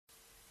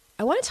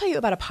I want to tell you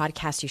about a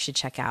podcast you should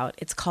check out.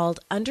 It's called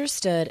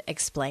Understood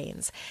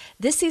Explains.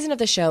 This season of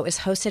the show is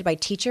hosted by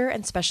teacher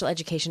and special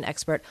education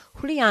expert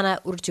Juliana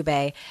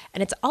Urtubey,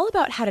 and it's all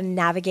about how to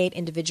navigate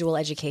individual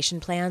education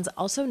plans,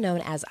 also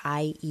known as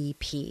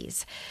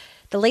IEPs.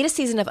 The latest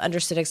season of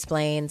Understood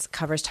Explains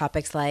covers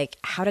topics like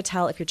how to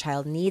tell if your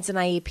child needs an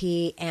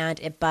IEP, and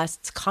it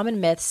busts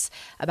common myths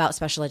about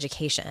special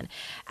education.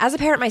 As a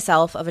parent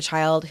myself of a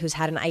child who's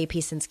had an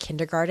IEP since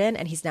kindergarten,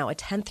 and he's now a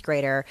 10th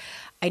grader,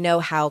 I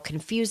know how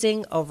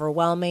confusing,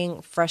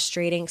 overwhelming,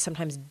 frustrating,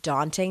 sometimes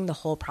daunting the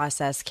whole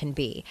process can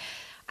be.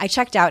 I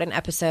checked out an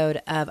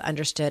episode of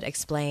Understood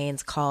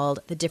Explains called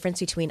The Difference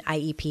Between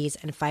IEPs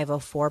and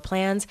 504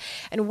 Plans.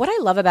 And what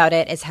I love about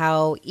it is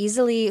how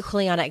easily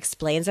Juliana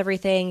explains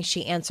everything.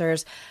 She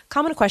answers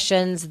common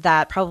questions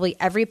that probably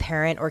every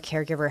parent or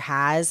caregiver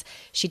has.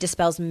 She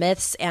dispels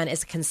myths and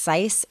is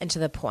concise and to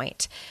the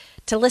point.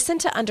 To listen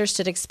to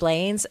Understood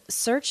Explains,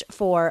 search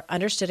for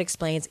Understood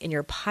Explains in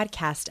your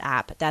podcast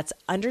app. That's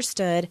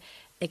Understood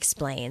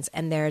Explains.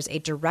 And there's a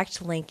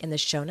direct link in the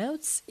show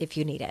notes if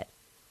you need it.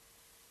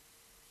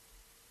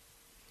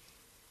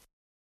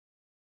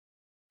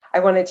 I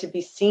wanted to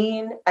be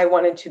seen. I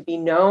wanted to be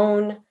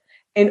known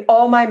in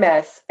all my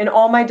mess, in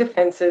all my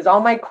defenses, all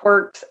my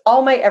quirks,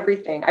 all my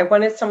everything. I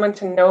wanted someone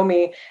to know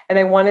me, and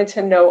I wanted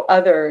to know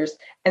others.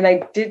 And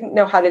I didn't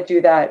know how to do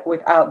that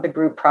without the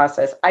group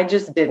process. I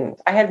just didn't.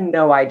 I had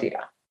no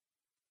idea.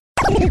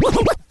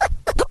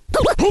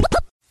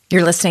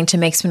 You're listening to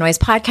Make Some Noise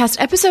podcast,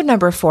 episode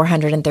number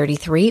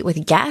 433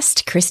 with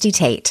guest Christie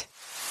Tate.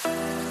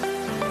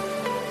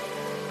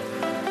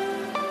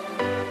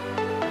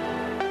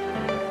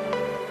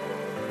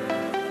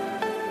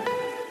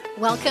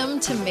 Welcome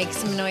to Make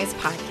Some Noise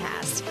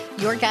podcast,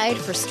 your guide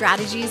for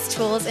strategies,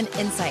 tools, and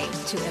insight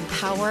to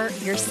empower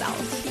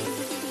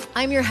yourself.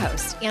 I'm your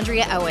host,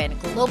 Andrea Owen,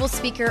 global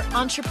speaker,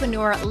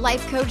 entrepreneur,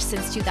 life coach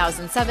since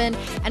 2007,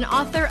 and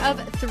author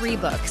of 3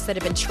 books that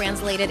have been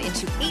translated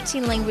into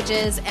 18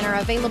 languages and are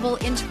available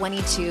in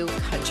 22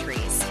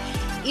 countries.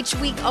 Each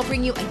week, I'll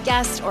bring you a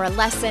guest or a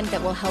lesson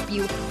that will help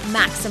you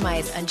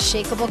maximize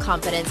unshakable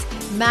confidence,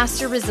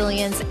 master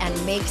resilience,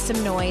 and make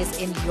some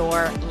noise in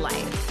your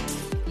life.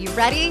 You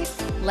ready?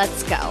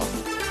 Let's go.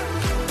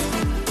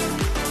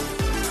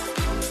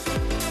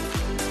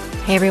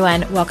 Hey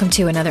everyone, welcome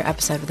to another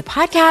episode of the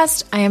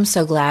podcast. I am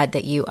so glad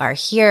that you are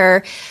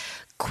here.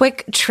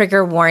 Quick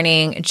trigger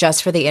warning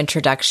just for the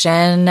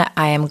introduction.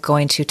 I am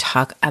going to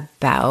talk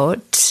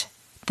about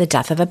the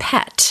death of a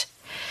pet.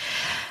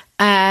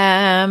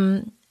 I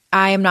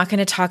am not going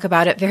to talk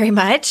about it very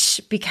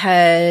much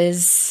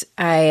because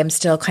I am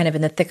still kind of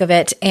in the thick of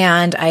it,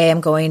 and I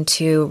am going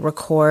to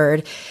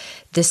record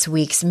this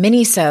week's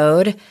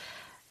mini-sode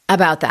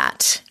about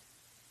that,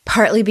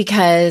 partly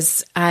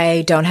because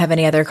I don't have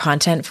any other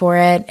content for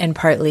it, and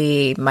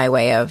partly my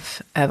way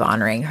of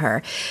honoring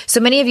her. So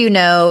many of you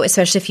know,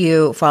 especially if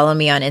you follow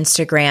me on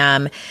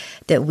Instagram,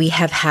 that we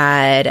have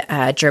had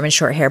a German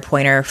short hair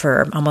pointer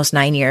for almost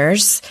 9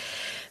 years.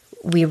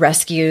 We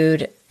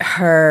rescued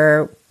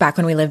her back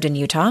when we lived in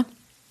Utah,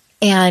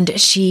 and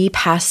she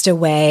passed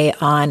away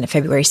on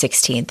February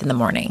 16th in the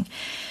morning.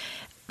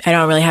 I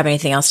don't really have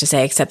anything else to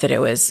say except that it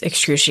was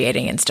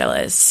excruciating and still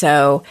is.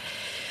 So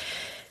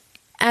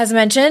as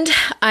mentioned,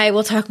 I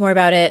will talk more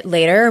about it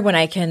later when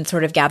I can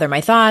sort of gather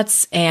my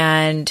thoughts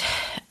and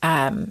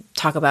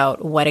talk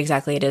about what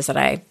exactly it is that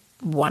I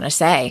want to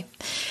say.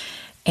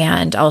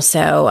 And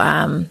also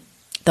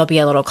there'll be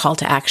a little call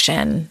to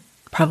action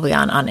probably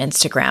on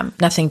Instagram.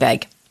 Nothing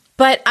big.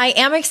 But I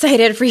am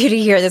excited for you to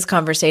hear this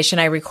conversation.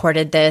 I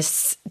recorded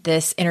this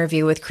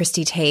interview with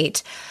Christie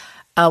Tate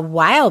a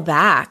while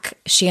back.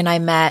 She and I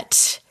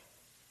met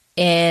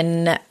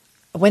in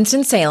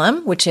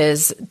Winston-Salem, which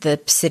is the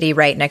city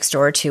right next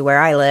door to where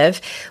I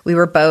live. We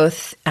were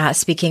both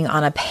speaking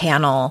on a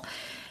panel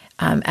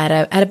at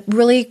a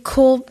really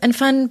cool and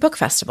fun book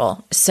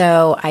festival.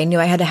 So I knew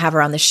I had to have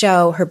her on the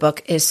show. Her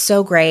book is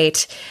so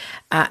great.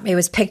 It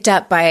was picked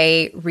up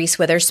by Reese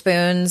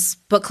Witherspoon's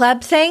book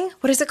club thing.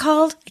 What is it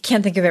called? I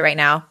can't think of it right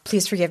now.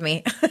 Please forgive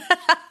me.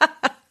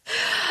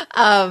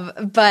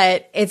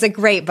 But it's a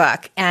great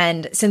book.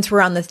 And since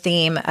we're on the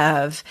theme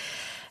of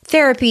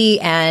therapy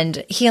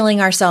and healing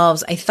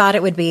ourselves, I thought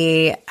it would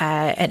be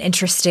an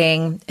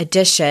interesting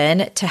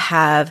addition to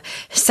have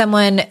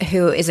someone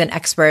who is an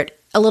expert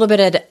a little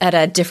bit at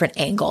a different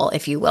angle,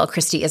 if you will.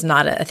 Christie is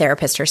not a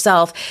therapist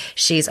herself.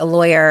 She's a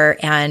lawyer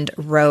and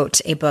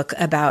wrote a book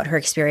about her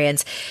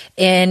experience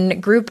in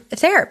group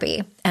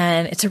therapy.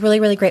 And it's a really,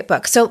 really great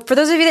book. So for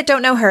those of you that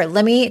don't know her,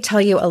 let me tell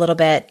you a little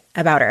bit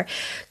about her.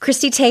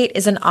 Christie Tate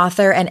is an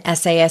author and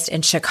essayist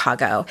in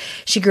Chicago.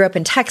 She grew up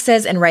in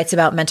Texas and writes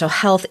about mental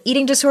health,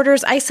 eating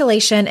disorders,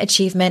 isolation,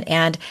 achievement,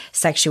 and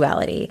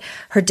sexuality.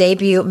 Her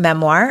debut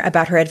memoir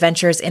about her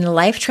adventures in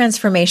life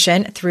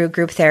transformation through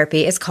group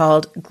therapy is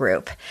called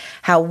Group: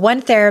 How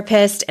One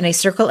Therapist and a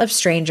Circle of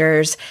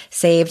Strangers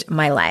Saved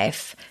My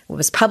Life.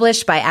 was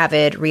published by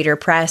Avid Reader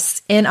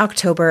Press in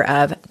October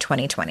of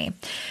 2020.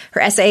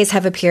 Her essays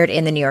have appeared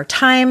in the New York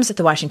Times,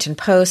 the Washington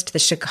Post, the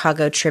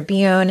Chicago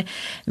Tribune,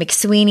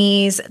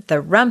 McSweeney's,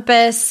 the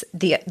Rumpus,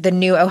 the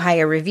New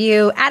Ohio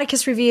Review,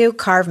 Atticus Review,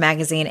 Carve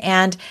Magazine,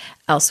 and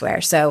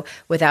elsewhere. So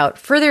without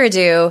further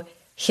ado,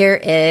 here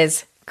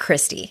is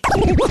Christie.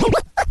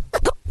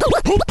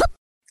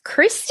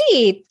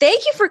 Christie,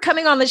 thank you for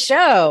coming on the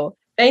show.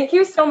 Thank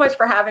you so much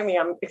for having me.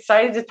 I'm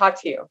excited to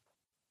talk to you.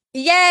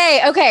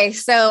 Yay. Okay.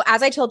 So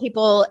as I told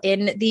people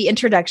in the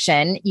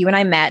introduction, you and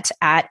I met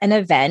at an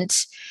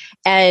event.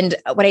 And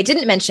what I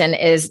didn't mention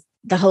is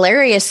the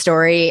hilarious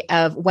story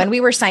of when we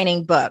were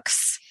signing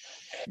books,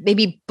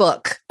 maybe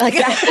book. Like,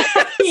 yes.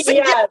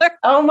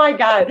 Oh my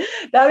God.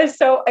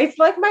 It's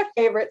like my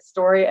favorite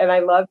story. And I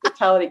love to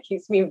tell it. It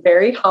keeps me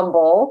very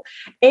humble.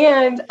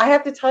 And I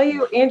have to tell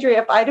you,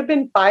 Andrea, if I'd have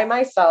been by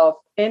myself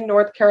in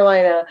North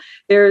Carolina,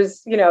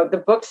 there's,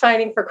 the book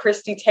signing for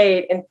Christie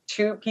Tate and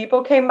 2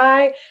 people came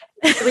by,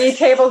 3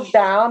 tables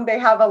down, they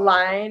have a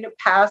line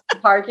past the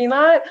parking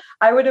lot,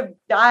 I would have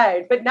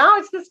died. But now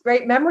it's this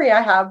great memory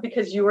I have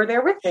because you were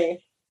there with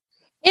me.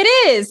 It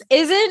is.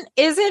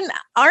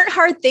 Aren't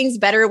hard things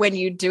better when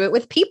you do it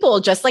with people,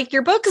 just like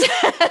your books?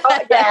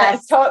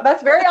 Yes.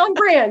 That's very on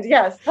brand.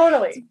 Yes,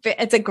 totally.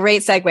 It's a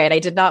great segue. And I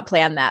did not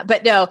plan that,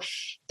 but no,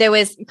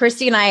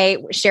 Christie and I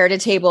shared a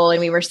table and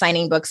we were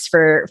signing books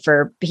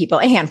for people,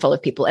 a handful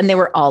of people, and they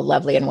were all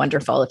lovely and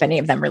wonderful. If any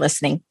of them were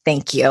listening,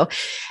 thank you.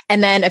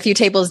 And then a few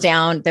tables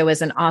down, there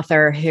was an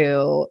author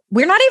who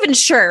we're not even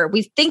sure.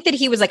 We think that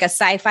he was like a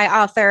sci-fi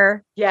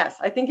author. Yes.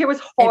 I think it was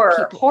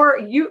horror.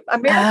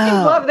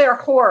 Americans love their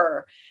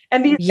horror.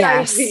 And these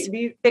guys,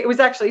 it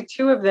was actually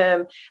 2 of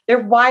them. They're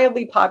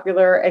wildly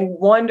popular and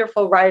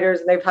wonderful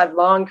writers, and they've had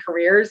long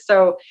careers.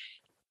 So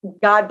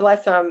God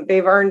bless them.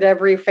 They've earned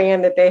every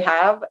fan that they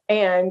have.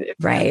 And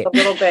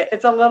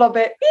it's a little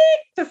bit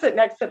to sit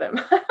next to them.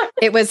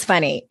 It was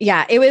funny.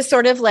 Yeah. It was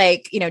sort of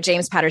like,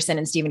 James Patterson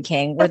and Stephen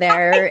King were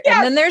there. Yes.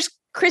 And then there's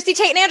Christie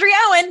Tate and Andrea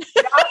Owen.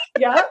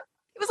 Yeah.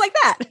 It was like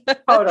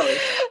that. Totally.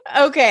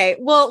 Okay.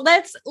 Well,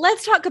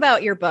 let's talk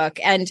about your book.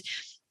 And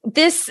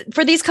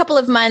for these couple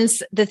of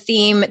months, the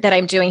theme that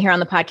I'm doing here on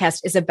the podcast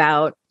is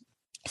about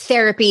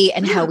therapy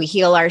and how we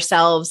heal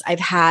ourselves. I've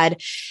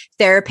had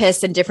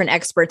therapists and different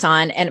experts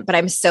on, but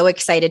I'm so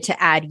excited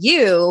to add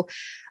you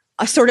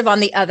sort of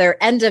on the other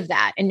end of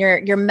that. And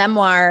your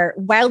memoir,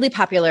 wildly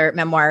popular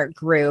memoir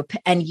group.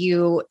 And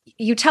you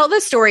tell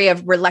the story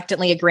of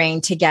reluctantly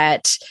agreeing to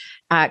get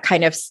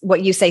kind of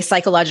what you say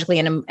psychologically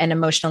and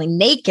emotionally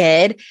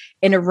naked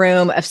in a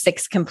room of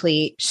 6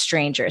 complete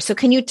strangers. So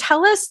can you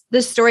tell us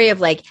the story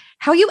of like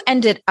how you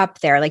ended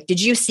up there? Like,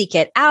 did you seek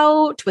it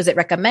out? Was it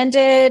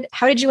recommended?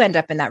 How did you end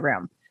up in that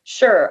room?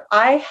 Sure.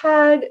 I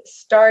had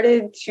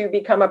started to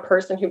become a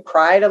person who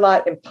cried a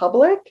lot in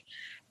public,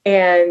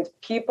 and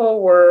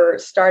people were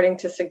starting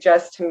to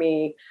suggest to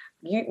me,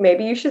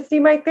 maybe you should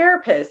see my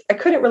therapist. I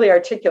couldn't really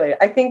articulate it.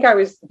 I think I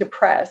was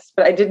depressed,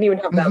 but I didn't even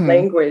have that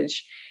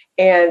language.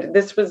 And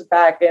this was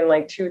back in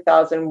like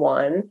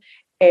 2001.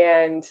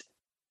 And,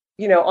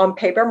 on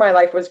paper, my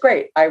life was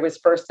great. I was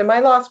first in my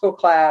law school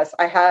class.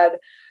 I had,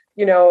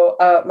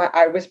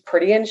 I was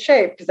pretty in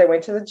shape because I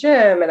went to the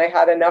gym and I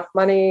had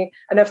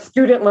enough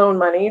student loan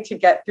money to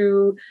get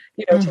through,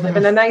 to live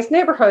in a nice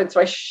neighborhood. So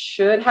I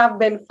should have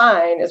been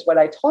fine is what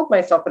I told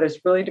myself, but I was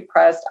really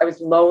depressed. I was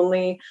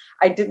lonely.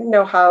 I didn't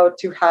know how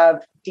to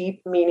have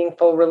deep,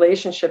 meaningful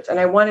relationships. And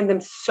I wanted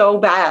them so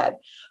bad.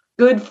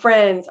 Good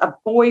friends, a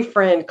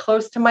boyfriend,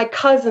 close to my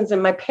cousins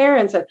and my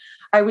parents. And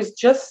I was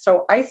just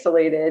so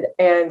isolated.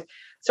 And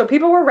so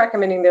people were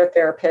recommending their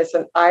therapists,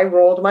 and I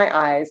rolled my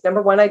eyes.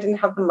 Number 1, I didn't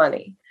have the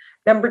money.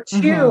 Number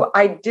 2,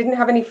 I didn't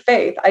have any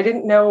faith. I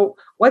didn't know,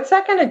 what's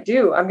that going to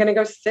do? I'm going to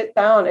go sit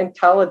down and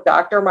tell a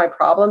doctor my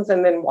problems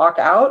and then walk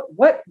out.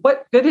 What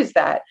good is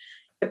that?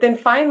 But then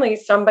finally,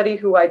 somebody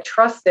who I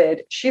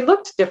trusted, she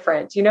looked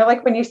different.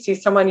 Like when you see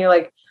someone, you're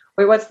like,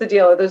 wait, what's the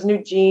deal? Are those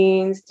new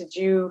jeans? Did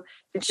you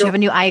have a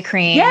new eye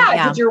cream?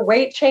 Yeah. Did your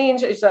weight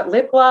change? Is that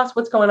lip gloss?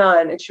 What's going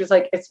on? And she was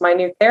like, it's my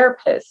new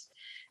therapist.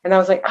 And I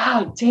was like,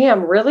 oh,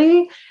 damn,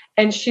 really?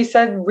 And she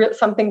said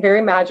something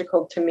very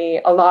magical to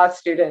me, a law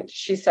student.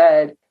 She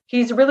said,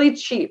 he's really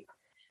cheap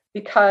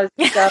because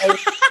he does.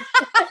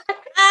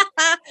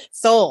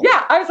 Sold.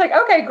 Yeah. I was like,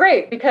 okay,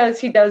 great. Because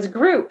he does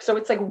group. So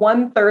it's like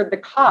 1/3 the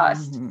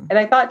cost. And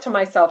I thought to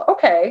myself,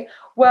 okay,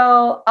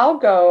 well,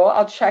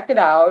 I'll check it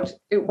out.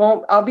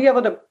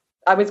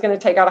 I was going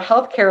to take out a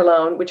healthcare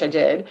loan, which I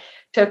did,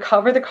 to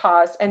cover the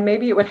cost. And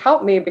maybe it would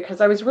help me because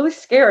I was really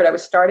scared. I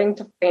was starting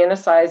to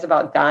fantasize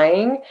about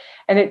dying.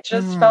 And it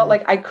just felt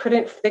like I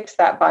couldn't fix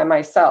that by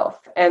myself.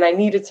 And I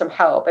needed some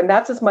help. And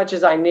that's as much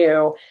as I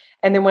knew.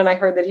 And then when I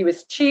heard that he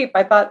was cheap,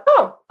 I thought,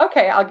 oh,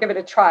 okay, I'll give it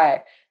a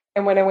try.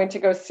 And when I went to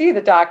go see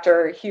the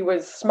doctor, he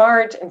was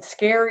smart and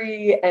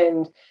scary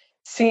and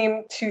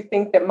seemed to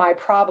think that my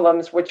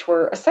problems, which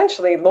were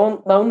essentially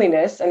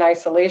loneliness and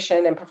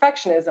isolation and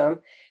perfectionism,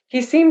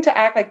 he seemed to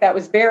act like that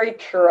was very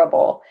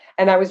curable.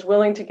 And I was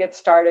willing to get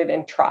started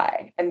and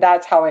try. And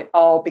that's how it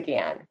all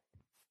began.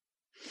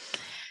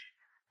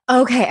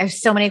 Okay, I have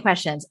so many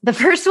questions. The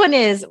first one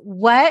is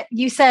what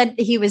you said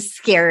he was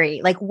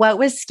scary. Like, what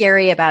was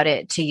scary about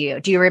it to you?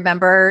 Do you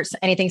remember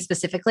anything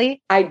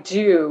specifically? I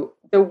do.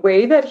 The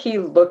way that he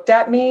looked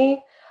at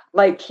me,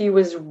 like he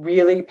was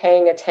really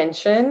paying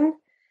attention,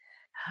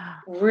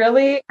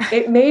 really,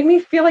 it made me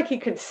feel like he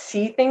could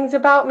see things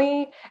about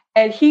me.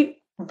 And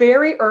he,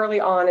 very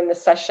early on in the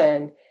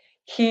session,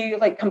 he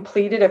like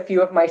completed a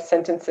few of my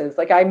sentences.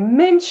 Like I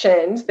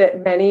mentioned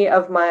that many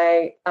of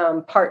my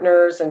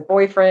partners and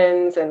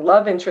boyfriends and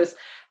love interests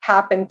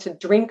happen to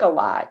drink a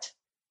lot.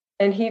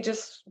 And he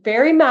just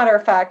very matter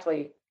of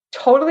factly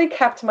totally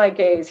kept my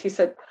gaze. He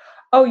said,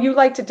 "Oh, you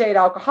like to date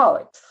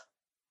alcoholics."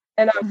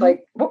 And I was Mhm.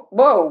 like, whoa,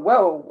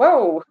 whoa,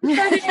 whoa. Who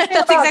said anything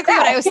That's about exactly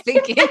what that? I was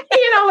thinking.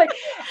 Like,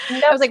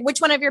 no, I was like, which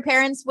one of your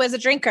parents was a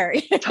drinker?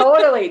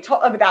 totally.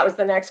 That was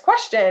the next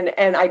question.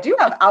 And I do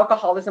have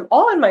alcoholism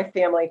all in my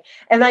family.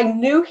 And I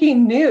knew he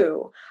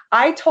knew.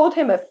 I told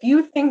him a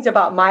few things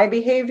about my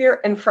behavior.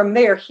 And from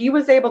there, he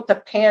was able to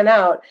pan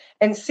out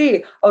and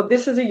see, oh,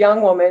 this is a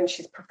young woman.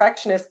 She's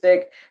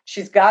perfectionistic.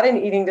 She's got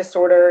an eating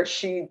disorder.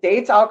 She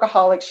dates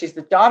alcoholics. She's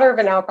the daughter of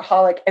an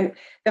alcoholic. And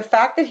the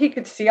fact that he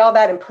could see all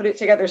that and put it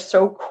together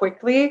so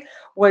quickly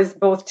was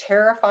both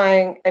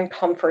terrifying and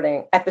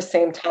comforting at the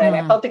same time.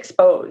 I felt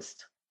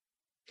exposed.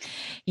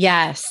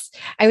 Yes.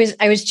 I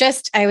was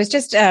just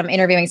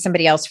interviewing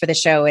somebody else for the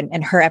show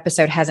and her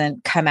episode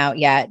hasn't come out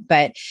yet,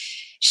 but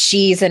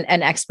she's an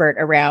expert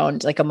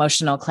around like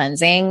emotional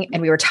cleansing.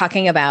 And we were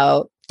talking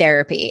about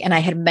therapy. And I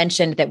had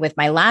mentioned that with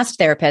my last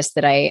therapist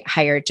that I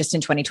hired just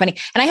in 2020,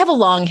 and I have a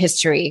long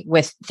history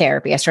with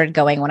therapy. I started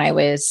going when I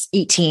was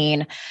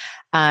 18.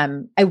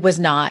 I was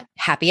not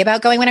happy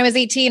about going when I was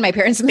 18. My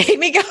parents made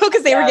me go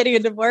because they were getting a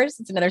divorce.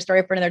 It's another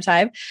story for another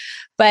time.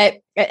 But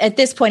at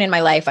this point in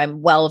my life,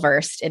 I'm well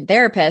versed in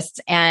therapists.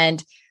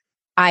 And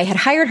I had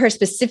hired her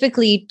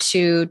specifically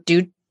to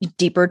do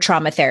deeper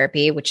trauma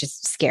therapy, which is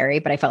scary,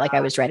 but I felt like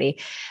I was ready.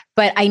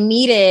 But I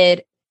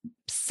needed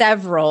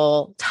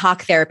several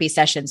talk therapy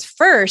sessions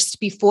first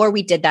before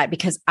we did that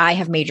because I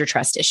have major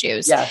trust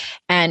issues. Yes.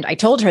 And I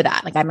told her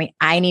that, like,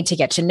 I need to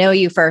get to know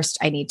you first.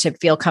 I need to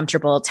feel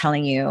comfortable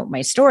telling you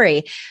my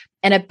story.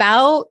 And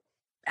about,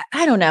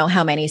 I don't know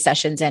how many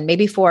sessions in,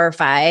 maybe 4 or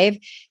 5,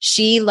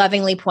 she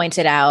lovingly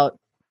pointed out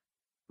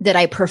that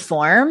I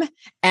perform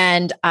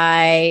and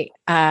I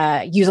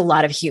use a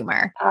lot of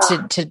humor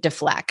to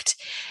deflect.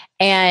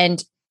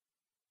 And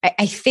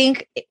I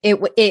think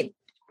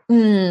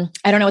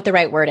I don't know what the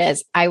right word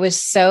is. I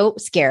was so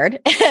scared,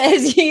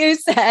 as you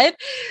said,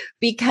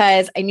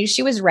 because I knew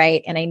she was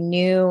right. And I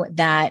knew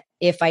that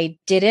if I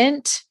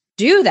didn't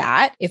do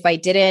that, if I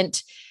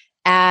didn't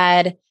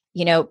add,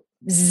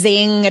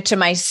 zing to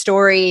my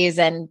stories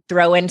and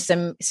throw in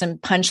some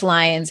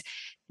punchlines,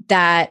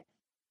 that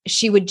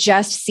she would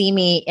just see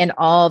me in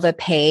all the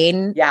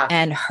pain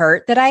and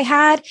hurt that I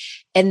had.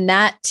 And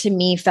that to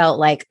me felt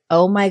like,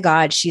 oh my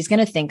God, she's going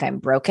to think I'm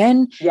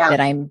broken, that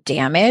I'm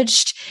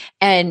damaged.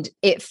 And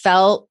it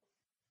felt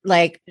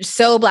like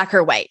so black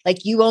or white.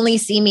 Like you only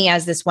see me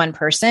as this one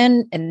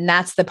person. And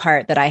that's the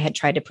part that I had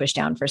tried to push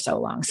down for so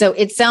long. So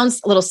it sounds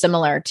a little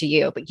similar to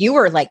you, but you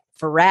were like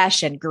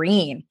fresh and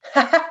green.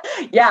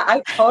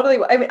 I'm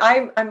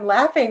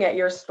laughing at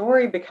your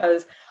story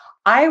because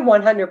I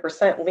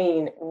 100%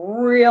 lean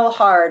real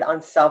hard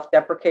on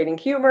self-deprecating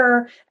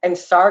humor and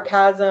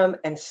sarcasm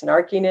and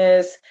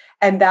snarkiness.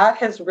 And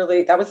that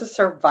was a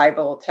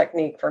survival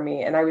technique for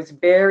me. And I was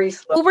very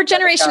slow. Well, we're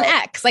Generation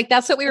X. Like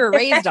that's what we were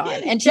raised on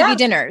and TV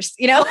dinners,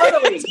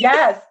 Totally.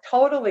 Yes,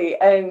 totally.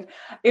 And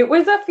I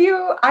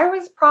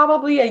was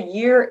probably a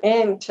year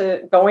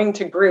into going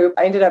to group.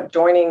 I ended up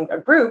joining a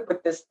group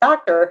with this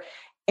doctor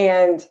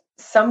and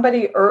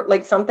something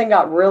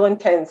got real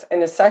intense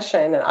in a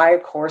session. And I,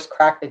 of course,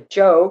 cracked a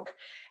joke.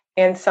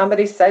 And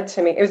somebody said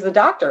to me, it was the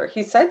doctor.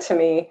 He said to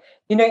me,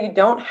 you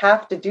don't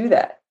have to do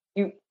that.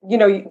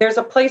 There's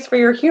a place for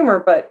your humor,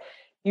 but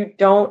you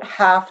don't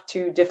have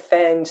to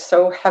defend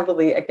so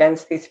heavily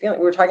against these feelings.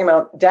 We were talking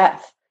about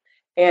death.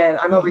 And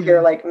I'm over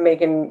here like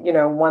making,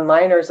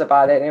 one-liners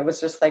about it. And it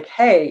was just like,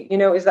 hey,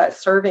 is that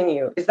serving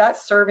you? Is that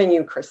serving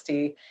you,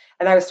 Christie?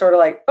 And I was sort of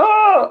like,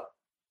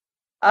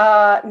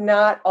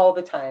 not all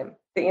the time.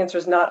 The answer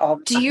is not all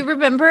the time. Do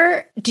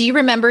you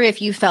remember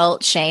if you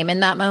felt shame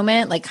in that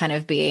moment, like kind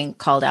of being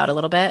called out a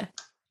little bit?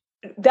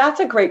 That's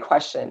a great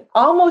question.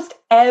 Almost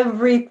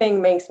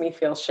everything makes me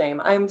feel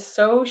shame. I'm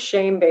so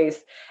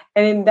shame-based.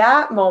 And in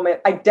that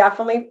moment,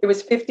 it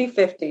was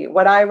 50-50.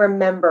 What I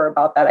remember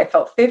about that, I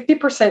felt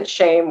 50%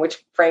 shame,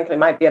 which frankly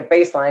might be a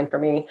baseline for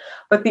me.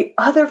 But the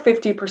other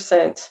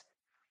 50%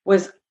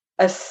 was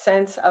a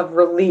sense of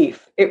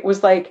relief. It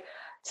was like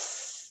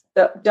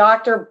the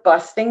doctor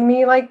busting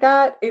me like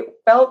that. It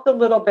felt a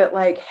little bit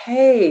like,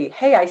 hey,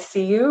 I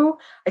see you.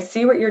 I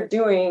see what you're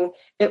doing.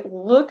 It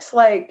looks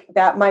like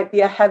that might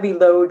be a heavy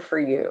load for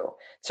you.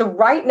 So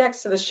right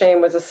next to the shame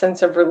was a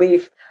sense of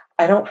relief.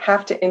 I don't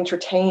have to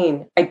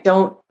entertain. I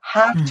don't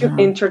have to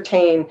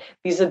entertain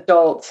these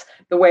adults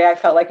the way I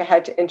felt like I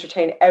had to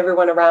entertain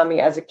everyone around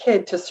me as a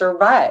kid to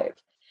survive.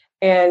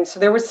 And so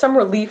there was some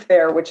relief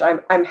there, which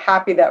I'm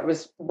happy that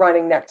was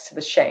running next to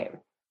the shame.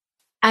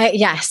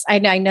 Yes,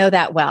 I know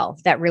that well,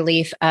 that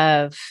relief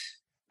of,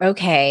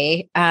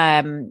 okay,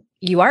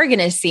 you are going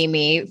to see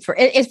me for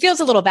it. It feels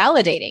a little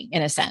validating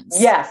in a sense.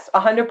 Yes,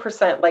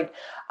 100%. Like,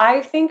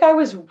 I think I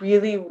was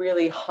really,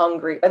 really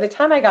hungry. By the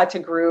time I got to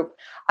group,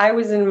 I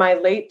was in my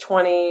late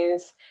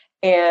 20s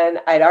and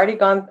I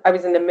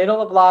was in the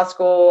middle of law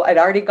school. I'd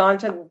already gone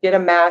to get a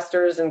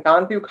master's and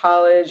gone through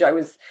college. I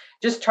was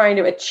just trying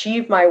to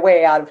achieve my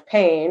way out of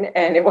pain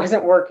and it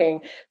wasn't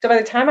working. So by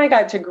the time I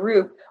got to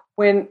group,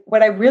 when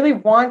what I really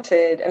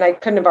wanted, and I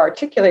couldn't have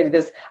articulated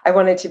this, I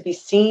wanted to be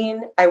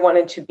seen, I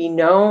wanted to be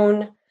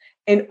known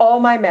in all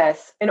my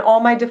mess, in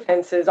all my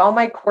defenses, all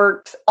my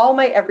quirks, all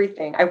my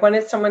everything. I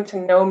wanted someone to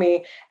know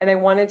me and I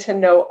wanted to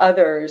know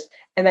others.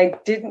 And I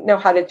didn't know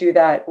how to do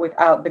that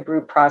without the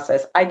group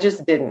process. I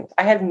just didn't.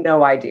 I had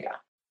no idea.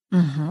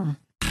 Mm-hmm.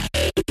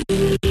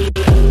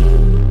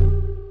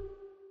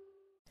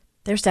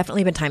 There's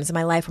definitely been times in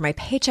my life where my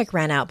paycheck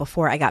ran out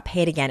before I got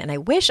paid again, and I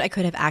wish I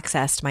could have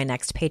accessed my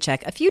next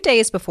paycheck a few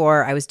days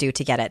before I was due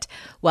to get it.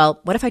 Well,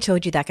 what if I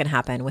told you that can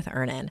happen with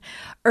Earnin?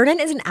 Earnin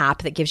is an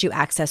app that gives you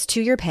access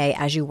to your pay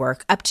as you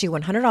work, up to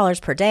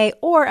 $100 per day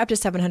or up to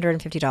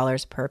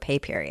 $750 per pay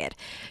period.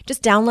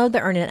 Just download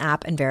the Earnin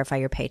app and verify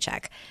your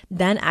paycheck.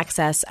 Then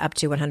access up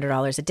to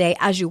 $100 a day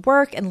as you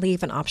work and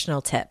leave an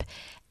optional tip.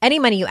 Any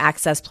money you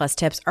access plus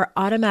tips are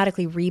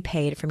automatically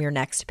repaid from your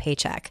next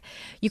paycheck.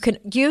 You can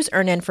use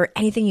Earnin for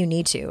anything you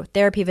need to,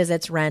 therapy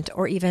visits, rent,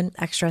 or even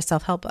extra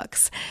self-help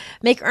books.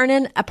 Make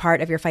Earnin a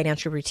part of your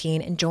financial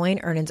routine and join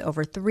Earnin's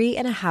over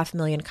 3.5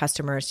 million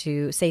customers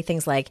who say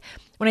things like,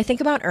 when I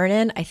think about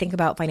Earnin, I think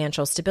about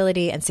financial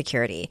stability and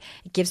security.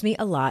 It gives me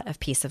a lot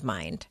of peace of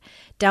mind.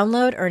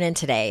 Download Earnin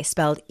today,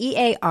 spelled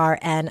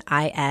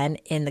EARNIN,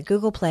 in the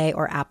Google Play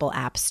or Apple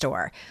App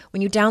Store.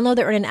 When you download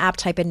the Earnin app,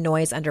 type in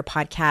Noise under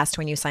podcast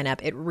when you sign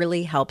up. It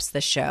really helps the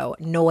show.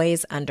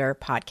 Noise under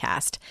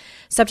podcast.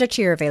 Subject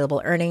to your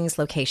available earnings,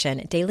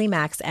 location, daily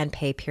max, and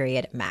pay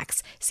period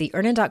max. See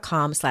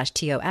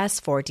earnin.com/TOS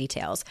for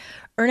details.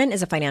 Earnin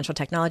is a financial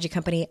technology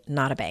company,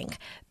 not a bank.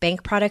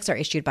 Bank products are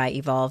issued by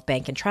Evolve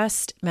Bank and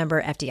Trust,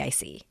 member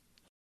FDIC.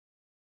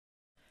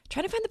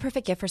 Trying to find the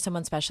perfect gift for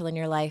someone special in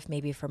your life,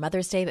 maybe for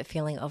Mother's Day, but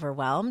feeling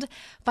overwhelmed?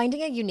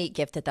 Finding a unique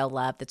gift that they'll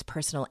love, that's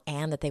personal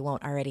and that they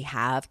won't already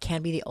have,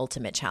 can be the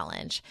ultimate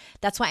challenge.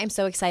 That's why I'm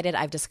so excited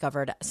I've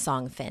discovered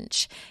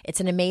Songfinch. It's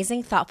an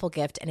amazing, thoughtful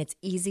gift, and it's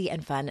easy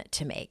and fun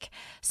to make.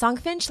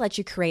 Songfinch lets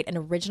you create an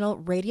original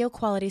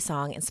radio-quality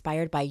song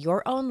inspired by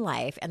your own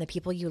life and the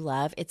people you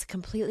love. It's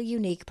completely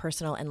unique,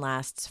 personal, and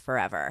lasts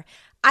forever.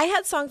 I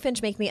had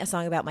Songfinch make me a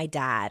song about my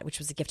dad, which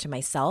was a gift to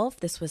myself.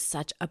 This was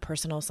such a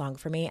personal song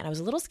for me, and I was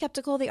a little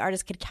skeptical the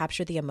artist could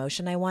capture the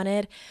emotion I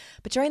wanted.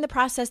 But during the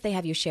process, they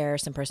have you share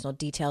some personal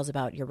details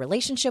about your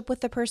relationship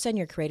with the person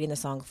you're creating the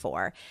song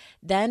for.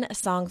 Then a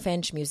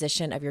Songfinch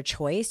musician of your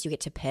choice, you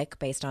get to pick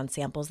based on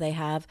samples they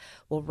have,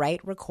 will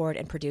write, record,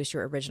 and produce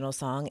your original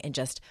song in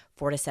just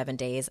 4 to 7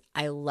 days.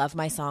 I love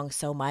my song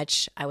so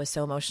much. I was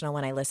so emotional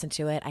when I listened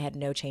to it. I had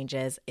no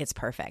changes. It's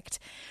perfect.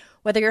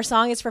 Whether your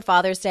song is for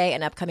Father's Day,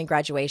 an upcoming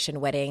graduation,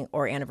 wedding,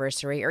 or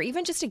anniversary, or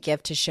even just a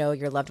gift to show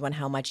your loved one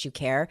how much you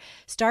care,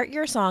 start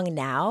your song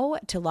now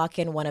to lock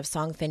in one of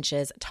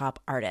Songfinch's top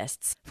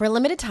artists. For a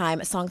limited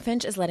time,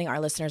 Songfinch is letting our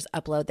listeners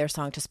upload their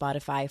song to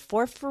Spotify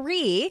for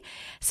free,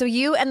 so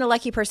you and the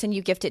lucky person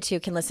you gift it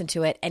to can listen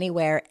to it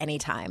anywhere,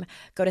 anytime.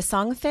 Go to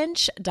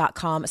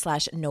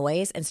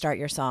songfinch.com/noise and start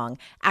your song.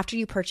 After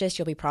you purchase,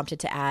 you'll be prompted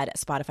to add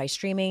Spotify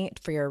streaming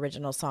for your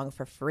original song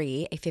for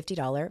free, a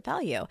 $50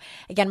 value.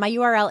 Again, my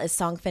URL is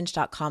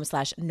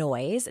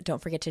songfinch.com/noise.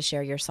 Don't forget to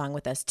share your song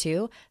with us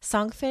too.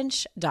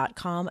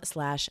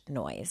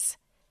 Songfinch.com/noise.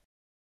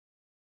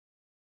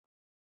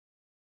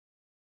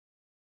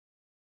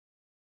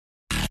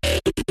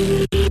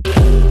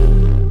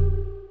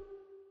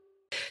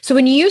 So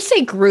when you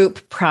say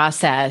group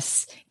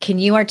process, can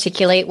you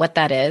articulate what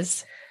that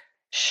is?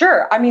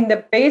 Sure. I mean,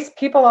 the base,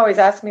 people always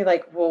ask me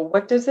like, well,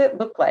 what does it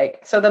look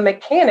like? So the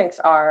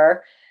mechanics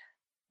are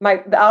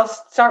I'll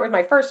start with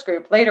my first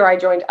group. Later, I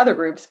joined other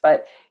groups,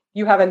 but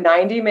you have a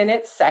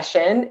 90-minute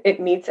session. It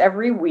meets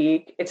every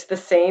week. It's the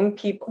same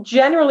people.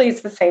 Generally,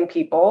 it's the same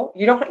people.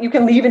 You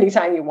can leave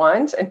anytime you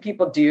want, and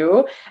people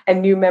do,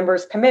 and new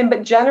members come in.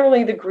 But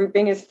generally, the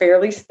grouping is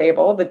fairly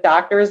stable. The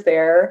doctor is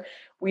there.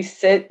 We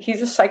sit.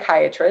 He's a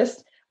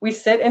psychiatrist. We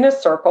sit in a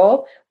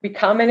circle. We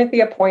come in at the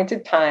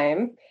appointed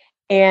time,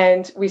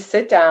 and we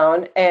sit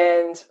down.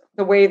 And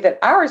the way that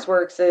ours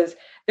works is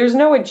there's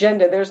no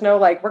agenda. There's no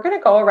like, we're going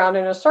to go around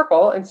in a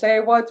circle and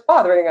say what's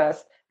bothering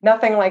us.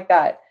 Nothing like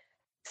that.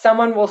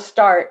 Someone will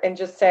start and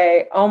just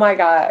say, oh my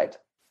God,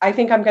 I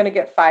think I'm going to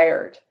get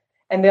fired.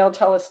 And they'll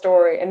tell a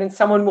story. And then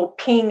someone will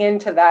ping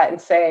into that and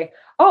say,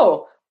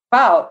 oh,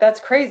 wow, that's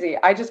crazy.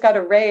 I just got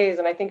a raise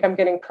and I think I'm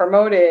getting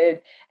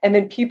promoted. And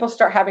then people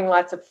start having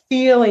lots of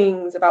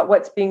feelings about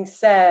what's being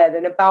said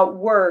and about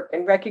work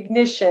and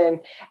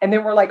recognition. And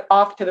then we're like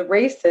off to the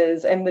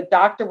races and the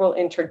doctor will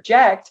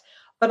interject.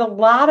 But a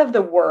lot of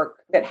the work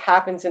that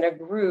happens in a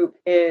group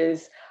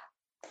is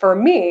for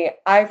me,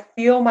 I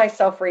feel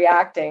myself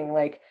reacting.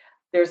 Like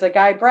there's a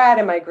guy, Brad,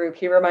 in my group.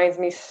 He reminds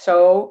me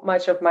so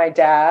much of my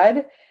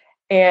dad.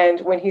 And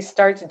when he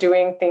starts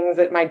doing things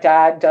that my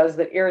dad does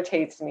that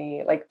irritates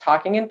me, like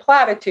talking in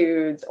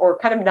platitudes or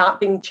kind of not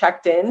being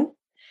checked in,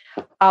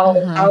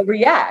 I'll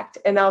react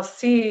and I'll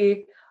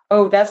see,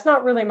 oh, that's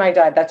not really my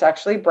dad. That's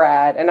actually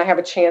Brad. And I have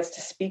a chance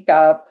to speak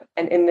up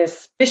and in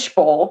this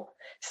fishbowl,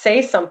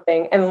 say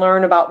something and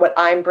learn about what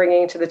I'm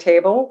bringing to the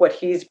table, what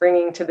he's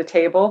bringing to the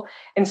table,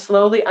 and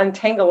slowly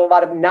untangle a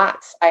lot of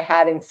knots I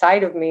had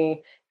inside of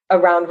me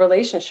around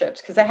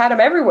relationships because I had them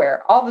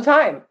everywhere all the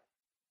time.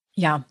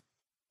 Yeah.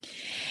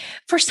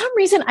 For some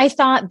reason, I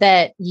thought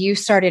that you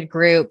started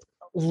group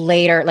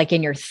later, like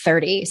in your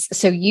 30s.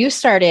 So you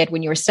started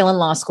when you were still in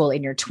law school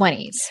in your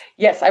 20s.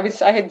 Yes,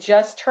 I had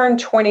just turned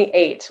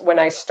 28 when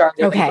I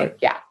started. Okay.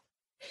 Yeah.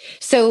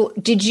 So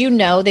did you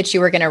know that you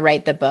were going to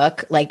write the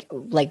book like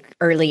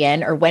early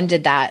in, or when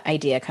did that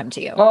idea come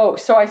to you? Oh,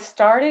 so I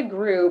started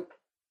group.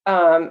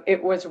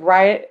 It was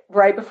right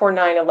before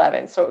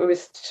 9/11. So it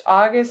was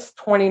August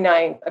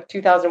 29th of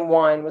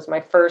 2001 was my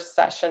first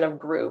session of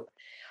group.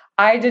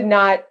 I did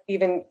not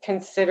even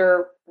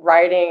consider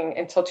writing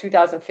until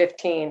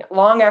 2015,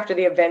 long after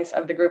the events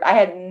of the group. I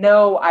had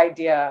no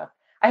idea.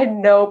 I had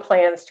no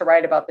plans to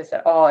write about this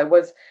at all. I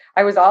was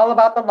all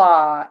about the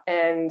law.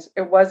 And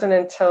it wasn't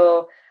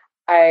until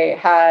I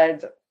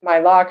had my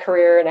law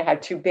career and I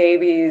had 2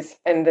 babies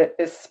and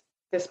this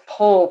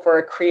pull for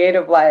a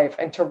creative life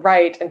and to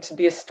write and to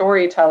be a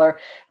storyteller,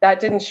 that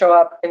didn't show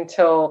up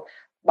until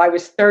I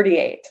was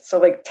 38. So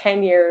like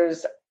 10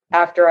 years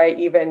after I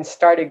even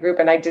started group.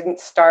 And I didn't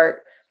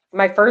start,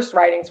 my first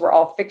writings were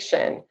all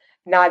fiction,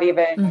 not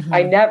even,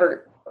 I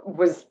never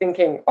was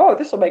thinking, oh,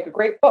 this will make a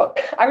great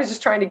book. I was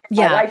just trying to get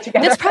my life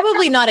together. That's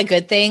probably not a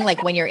good thing.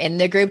 Like when you're in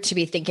the group to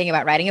be thinking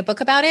about writing a book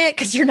about it,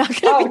 because you're not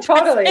going to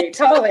be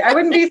totally. I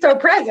wouldn't be so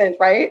present,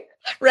 right?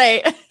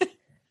 Right.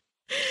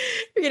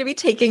 You're going to be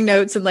taking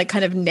notes and like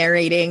kind of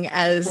narrating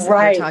as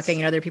you're talking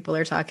and other people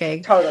are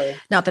talking. Totally.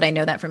 Not that I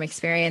know that from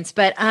experience,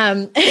 but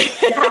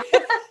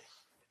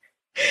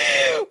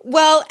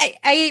well,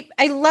 I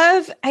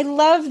love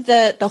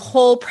the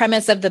whole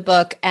premise of the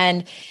book.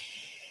 And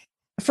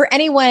for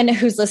anyone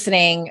who's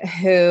listening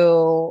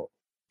who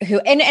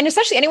and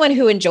especially anyone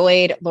who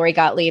enjoyed Lori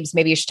Gottlieb's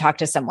Maybe You Should Talk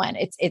to Someone,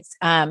 it's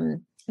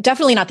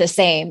definitely not the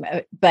same,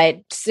 but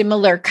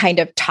similar kind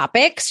of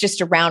topics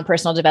just around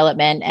personal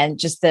development and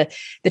just the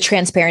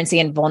transparency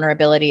and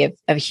vulnerability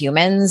of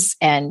humans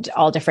and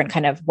all different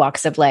kind of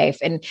walks of life.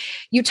 And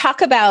you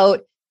talk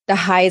about the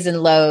highs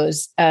and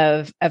lows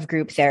of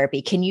group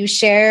therapy. Can you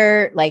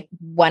share like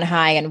one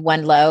high and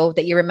one low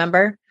that you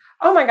remember?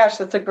 Oh my gosh,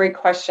 that's a great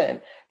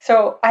question.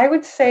 So I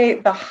would say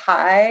the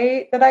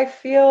high that I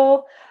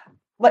feel,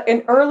 like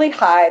an early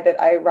high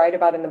that I write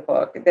about in the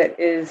book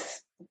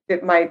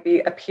that might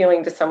be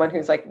appealing to someone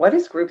who's like, what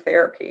is group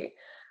therapy?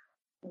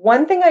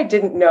 One thing I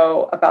didn't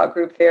know about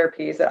group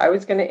therapy is that I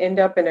was going to end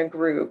up in a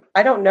group.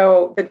 I don't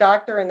know, the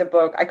doctor in the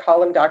book, I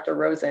call him Dr.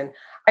 Rosen.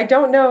 I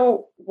don't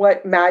know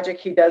what magic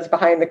he does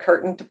behind the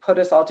curtain to put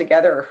us all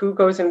together or who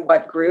goes in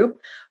what group.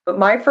 But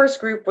my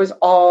first group was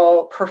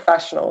all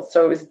professionals.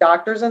 So it was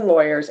doctors and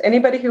lawyers,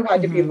 anybody who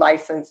had to be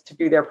licensed to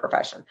do their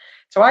profession.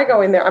 So I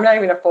go in there, I'm not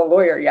even a full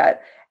lawyer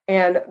yet.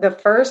 And the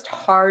first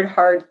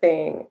hard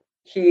thing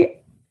he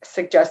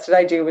suggested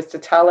I do was to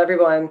tell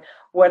everyone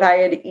what I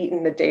had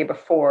eaten the day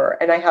before.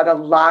 And I had a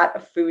lot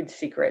of food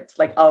secrets,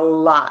 like a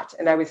lot.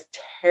 And I was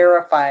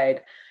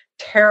terrified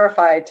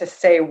to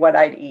say what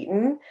I'd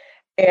eaten.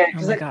 And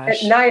because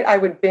at night I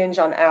would binge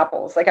on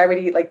apples. Like I would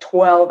eat like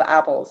 12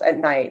 apples at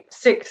night,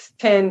 6,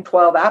 10,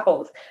 12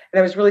 apples. And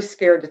I was really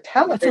scared to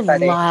tell everybody.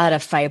 That's a lot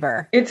of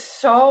fiber. It's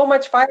so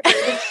much fiber.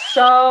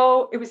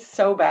 It was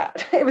so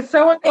bad. It was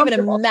so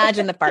uncomfortable. I even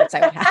imagine the farts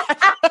I would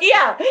have.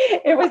 Yeah.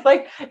 It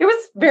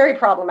was very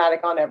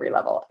problematic on every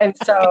level. And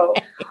so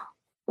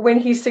when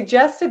he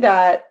suggested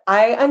that,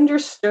 I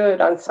understood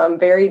on some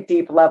very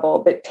deep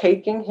level that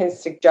taking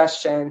his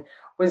suggestion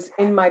was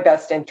in my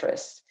best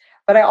interest.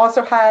 But I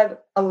also had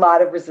a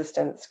lot of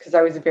resistance because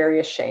I was very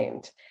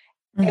ashamed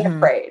and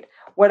afraid.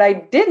 What I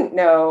didn't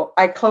know,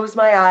 I closed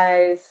my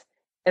eyes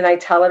and I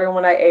tell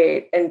everyone I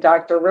ate. And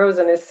Dr.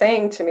 Rosen is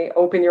saying to me,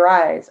 open your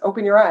eyes,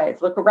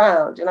 look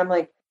around. And I'm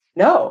like,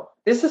 no,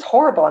 this is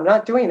horrible. I'm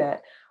not doing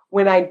that.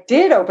 When I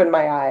did open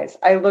my eyes,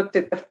 I looked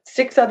at the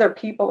 6 other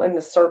people in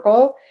the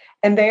circle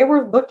and they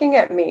were looking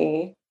at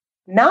me,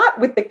 not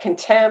with the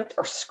contempt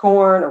or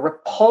scorn or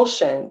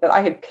repulsion that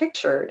I had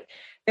pictured.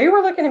 They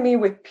were looking at me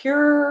with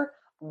pure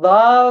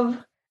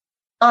love.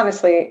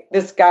 Honestly,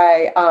 this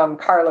guy,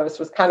 Carlos,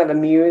 was kind of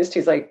amused.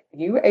 He's like,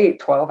 you ate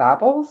 12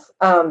 apples?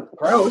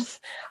 Gross.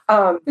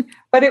 But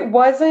I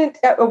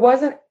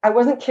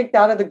wasn't kicked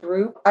out of the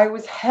group. I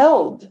was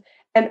held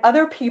and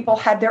other people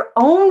had their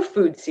own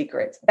food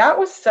secrets. That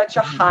was such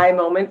a high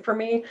moment for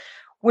me.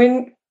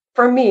 When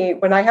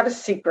I have a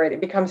secret,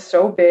 it becomes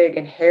so big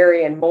and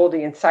hairy and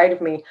moldy inside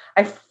of me.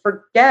 I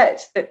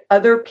forget that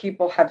other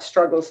people have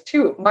struggles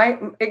too.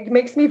 It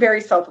makes me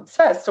very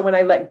self-obsessed. So when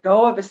I let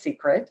go of a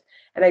secret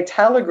and I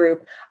tell a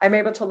group, I'm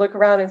able to look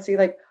around and see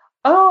like,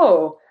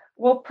 oh,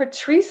 well,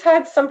 Patrice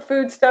had some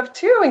food stuff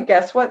too. And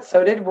guess what?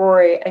 So did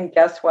Rory. And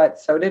guess what?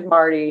 So did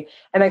Marty.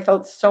 And I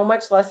felt so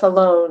much less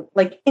alone,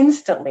 like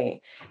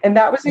instantly. And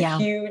that was a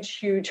huge,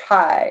 huge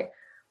high.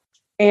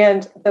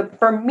 And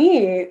for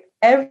me,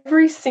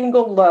 every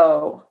single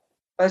low,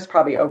 that's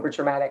probably over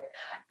dramatic.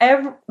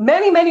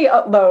 Many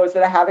lows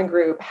that I have in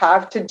group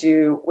have to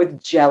do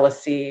with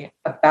jealousy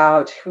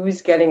about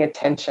who's getting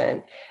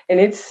attention. And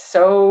it's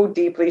so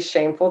deeply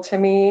shameful to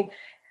me.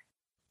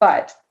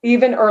 But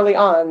even early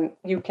on,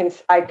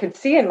 I could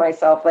see in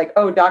myself like,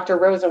 oh, Dr.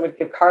 Rosen would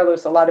give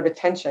Carlos a lot of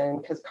attention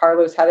because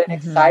Carlos had an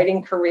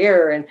exciting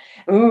career, and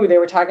they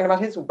were talking about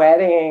his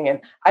wedding,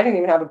 and I didn't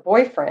even have a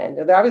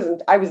boyfriend.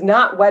 I was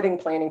not wedding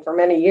planning for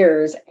many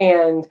years,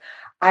 and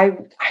I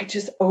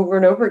just over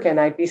and over again,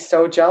 I'd be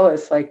so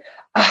jealous, like,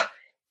 oh,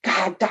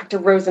 God, Dr.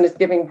 Rosen is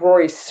giving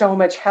Rory so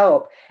much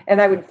help,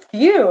 and I would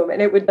fume, and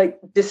it would like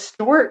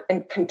distort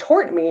and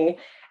contort me.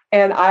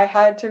 And I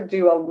had to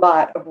do a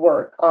lot of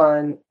work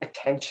on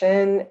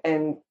attention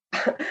and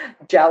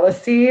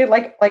jealousy.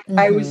 Like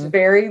I was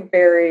very,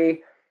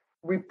 very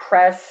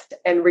repressed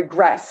and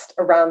regressed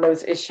around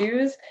those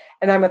issues.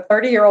 And I'm a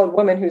 30-year-old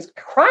woman who's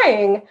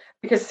crying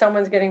because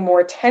someone's getting more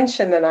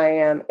attention than I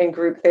am in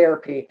group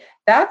therapy.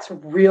 That's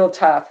real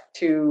tough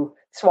to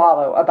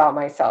swallow about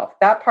myself.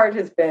 That part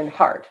has been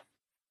hard.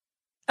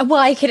 Well,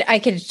 I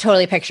could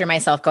totally picture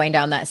myself going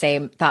down that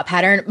same thought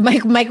pattern.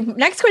 My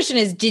next question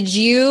is, did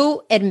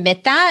you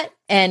admit that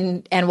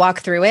and walk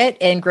through it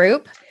in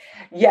group?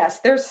 Yes,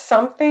 there's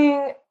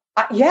something.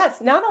 Yes,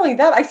 not only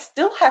that, I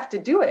still have to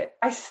do it.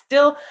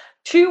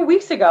 2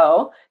 weeks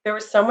ago, there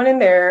was someone in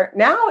there.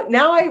 Now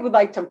I would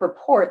like to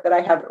report that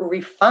I have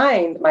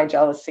refined my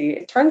jealousy.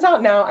 It turns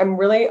out now I'm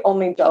really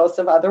only jealous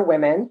of other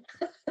women.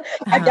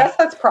 I guess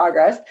that's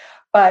progress.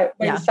 But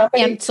when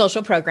somebody, and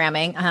social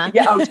programming.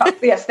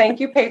 Yes. Thank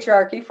you,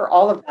 patriarchy, for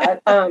all of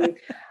that.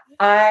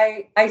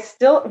 I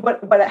still,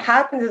 what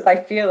happens is I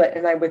feel it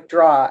and I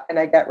withdraw and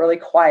I get really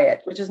quiet,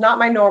 which is not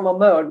my normal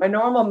mode. My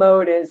normal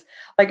mode is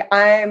like,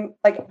 I'm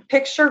like,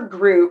 picture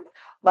group,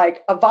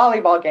 like a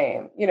volleyball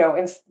game,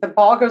 and the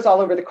ball goes all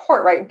over the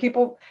court, right?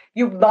 And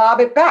you lob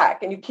it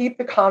back and you keep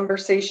the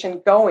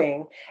conversation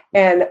going.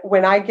 And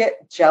when I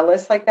get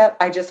jealous like that,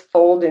 I just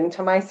fold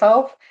into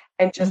myself.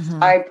 And just,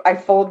 I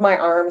fold my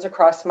arms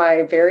across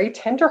my very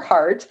tender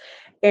heart.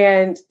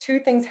 And two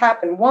things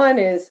happen. One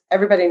is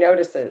everybody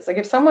notices. Like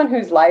if someone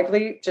who's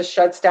lively just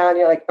shuts down,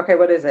 you're like, okay,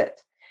 what is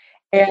it?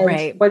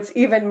 And what's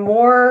even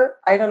more,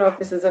 I don't know if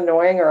this is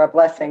annoying or a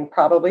blessing,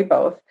 probably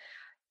both.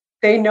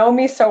 They know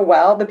me so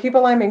well. The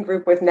people I'm in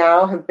group with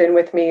now have been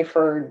with me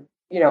for,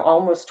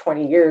 almost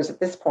 20 years at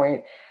this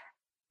point.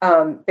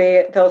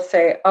 They'll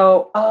say,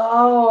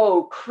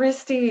 oh,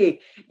 Christie,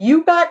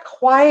 you got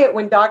quiet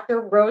when Dr.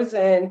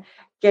 Rosen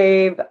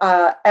gave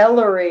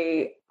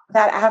Ellery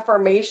that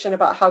affirmation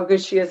about how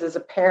good she is as a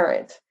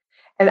parent.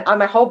 And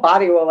my whole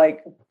body will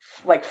like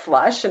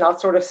flush and I'll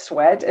sort of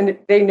sweat, and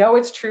they know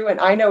it's true.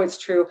 And I know it's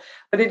true,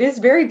 but it is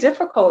very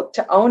difficult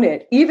to own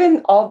it.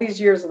 Even all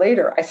these years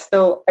later,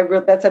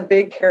 that's a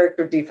big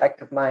character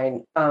defect of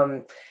mine.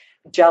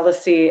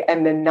 Jealousy,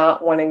 and then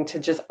not wanting to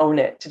just own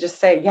it, to just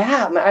say,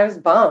 yeah, I was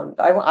bummed.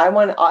 I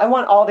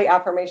want all the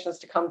affirmations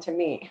to come to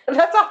me.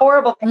 That's a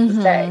horrible thing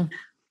to say.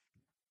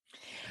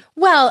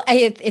 Well,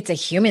 it's a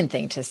human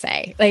thing to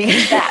say. Like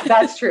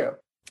that's true.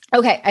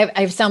 Okay.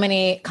 I have so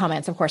many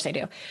comments. Of course I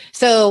do.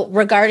 So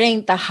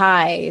regarding the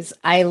highs,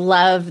 I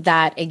love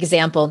that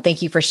example.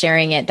 Thank you for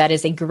sharing it. That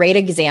is a great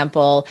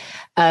example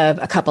of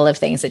a couple of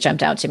things that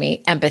jumped out to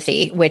me.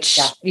 Empathy, which,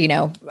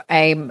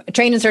 I'm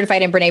trained and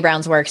certified in Brene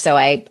Brown's work. So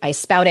I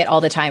spout it all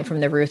the time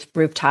from the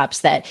rooftops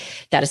that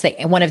is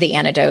one of the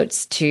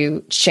antidotes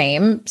to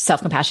shame.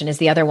 Self-compassion is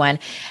the other one.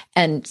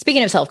 And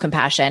speaking of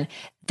self-compassion,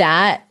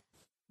 that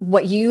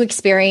what you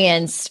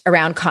experienced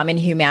around common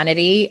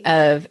humanity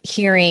of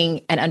hearing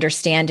and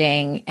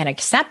understanding and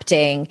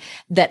accepting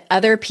that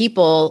other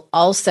people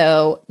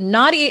also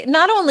not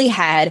only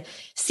had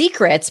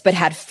secrets, but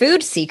had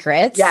food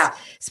secrets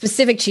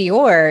specific to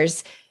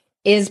yours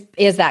is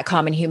that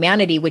common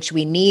humanity, which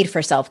we need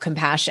for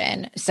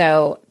self-compassion.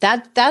 So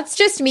that's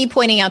just me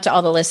pointing out to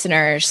all the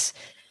listeners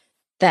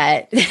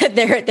that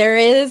there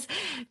is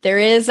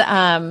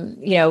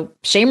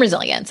shame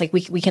resilience. Like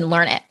we can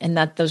learn it. And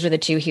that those are the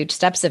two huge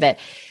steps of it.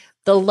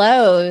 The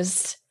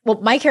lows, well,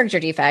 my character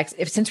defects,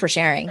 since we're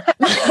sharing,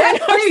 mine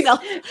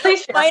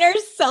are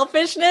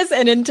selfishness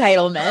and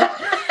entitlement.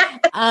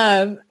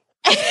 I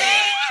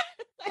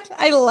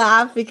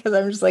laugh because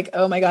I'm just like,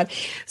 oh my God.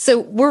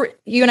 So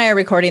you and I are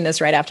recording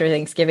this right after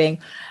Thanksgiving,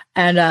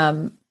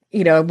 and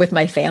with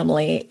my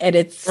family. And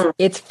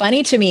it's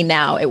funny to me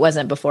now. It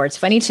wasn't before. It's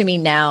funny to me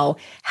now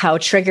how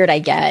triggered I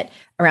get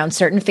around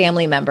certain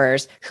family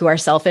members who are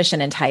selfish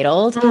and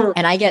entitled.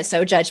 And I get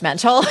so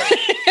judgmental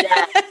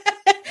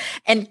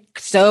and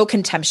so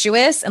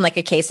contemptuous and like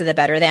a case of the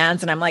better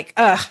thans. And I'm like,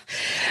 ugh.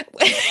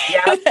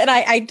 And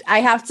I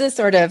have to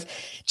sort of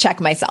check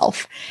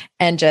myself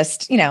and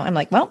just, I'm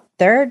like, well,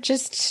 they're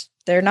just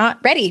they're not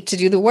ready to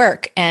do the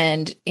work.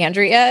 And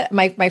Andrea,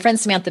 my friend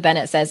Samantha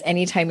Bennett says,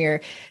 anytime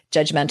you're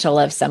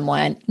judgmental of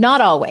someone,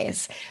 not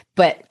always,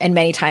 but and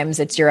many times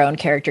it's your own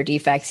character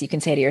defects, you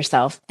can say to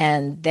yourself,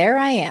 and there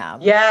I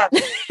am. Yeah. Oh,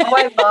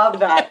 I love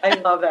that. I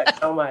love that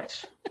so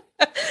much.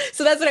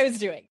 So that's what I was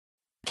doing.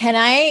 Can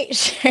I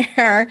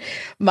share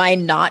my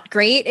not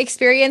great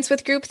experience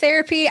with group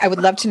therapy? I would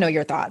love to know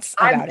your thoughts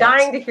about it. I'm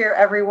dying to hear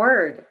every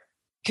word.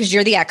 Because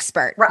you're the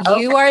expert. Right, okay.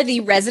 You are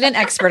the resident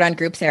expert on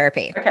group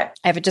therapy. Okay.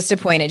 I've just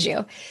appointed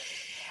you.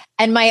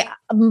 And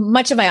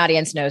much of my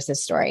audience knows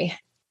this story.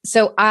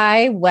 So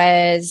my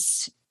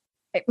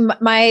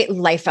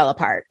life fell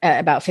apart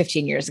about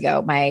 15 years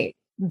ago. My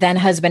then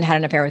husband had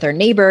an affair with our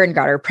neighbor and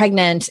got her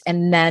pregnant.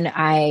 And then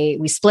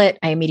we split.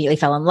 I immediately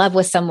fell in love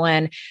with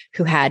someone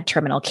who had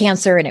terminal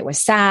cancer, and it was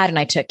sad. And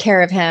I took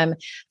care of him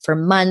for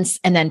months.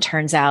 And then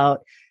turns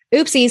out,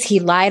 oopsies, he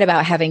lied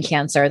about having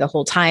cancer the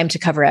whole time to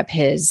cover up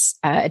his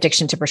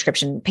addiction to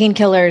prescription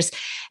painkillers.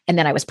 And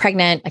then I was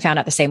pregnant. I found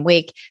out the same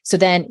week. So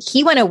then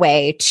he went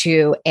away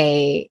to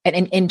an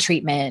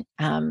in-treatment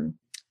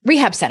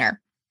rehab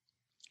center.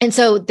 And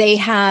so they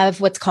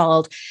have what's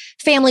called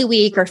family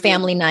week or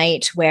family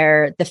night,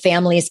 where the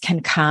families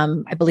can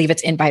come. I believe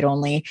it's invite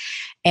only,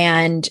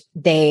 and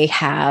they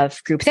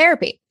have group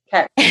therapy.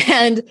 Okay.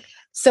 And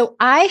so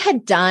I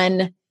had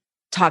done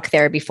talk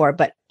therapy before,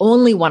 but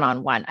only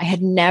one-on-one. I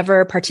had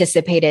never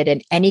participated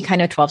in any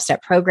kind of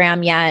 12-step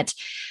program yet.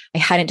 I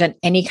hadn't done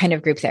any kind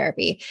of group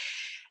therapy,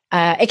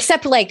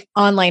 except like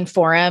online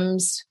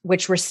forums,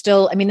 which were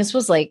still, I mean, this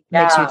was like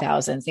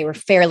mid-2000s. They were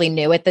fairly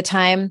new at the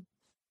time.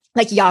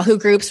 Like Yahoo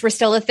groups were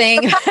still a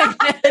thing,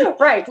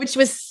 right? Which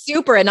was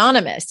super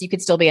anonymous. You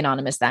could still be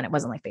anonymous then. It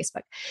wasn't like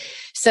Facebook.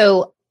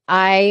 So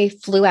I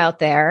flew out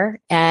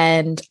there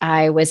and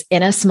I was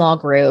in a small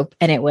group,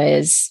 and it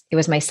was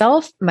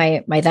myself,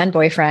 my then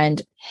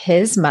boyfriend,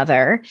 his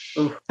mother,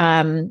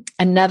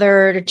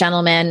 another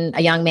gentleman,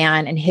 a young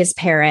man, and his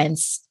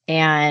parents.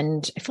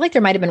 And I feel like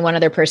there might've been one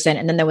other person.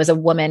 And then there was a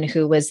woman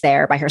who was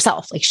there by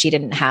herself. Like she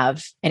didn't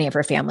have any of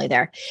her family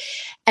there.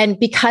 And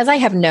because I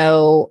have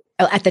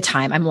at the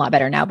time, I'm a lot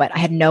better now, but I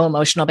had no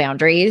emotional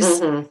boundaries.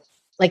 Mm-hmm.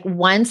 Like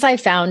once I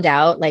found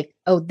out like,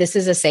 oh, this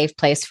is a safe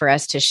place for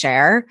us to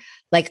share.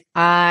 Like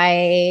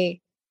I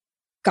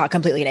got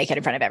completely naked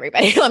in front of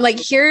everybody. I'm like,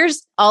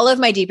 here's all of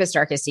my deepest,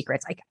 darkest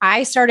secrets. Like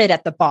I started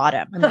at the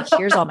bottom. I'm like,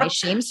 here's all my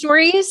shame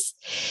stories.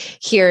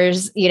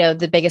 Here's,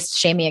 the biggest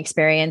shaming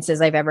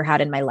experiences I've ever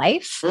had in my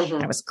life. Mm-hmm.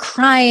 And I was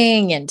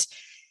crying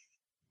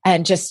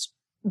and just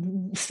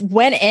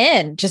went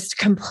in just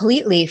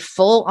completely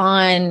full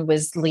on,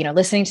 was,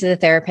 listening to the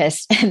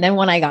therapist. And then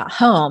when I got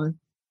home,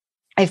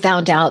 I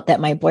found out that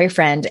my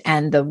boyfriend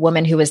and the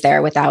woman who was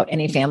there without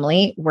any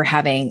family were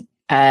having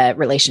a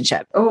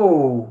relationship.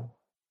 Oh,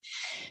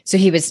 so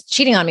he was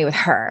cheating on me with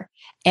her.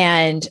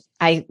 And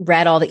I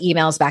read all the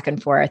emails back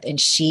and forth, and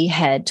she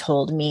had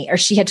told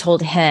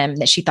him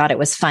that she thought it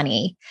was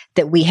funny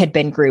that we had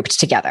been grouped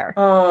together.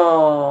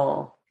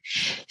 Oh,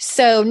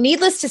 so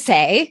needless to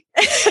say,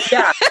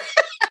 yeah.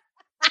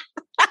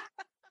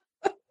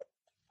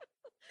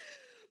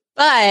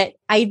 But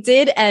I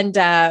did end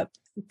up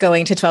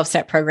going to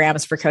 12-step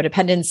programs for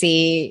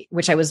codependency,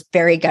 which I was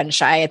very gun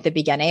shy at the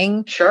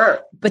beginning. Sure.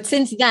 But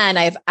since then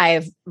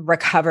I've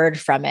recovered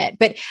from it.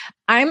 But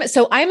I'm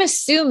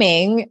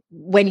assuming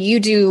when you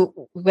do,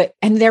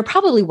 and there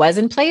probably was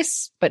in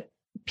place, but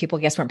people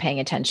I guess weren't paying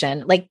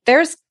attention. Like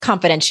there's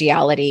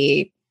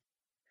confidentiality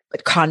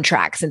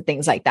contracts and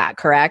things like that,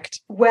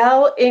 correct?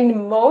 Well,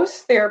 in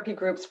most therapy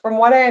groups, from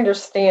what I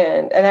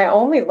understand, and I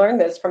only learned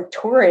this from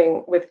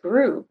touring with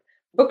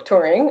book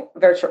touring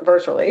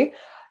virtually.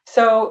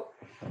 So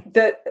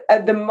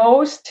the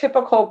most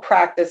typical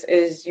practice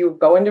is you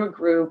go into a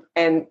group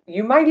and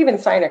you might even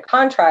sign a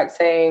contract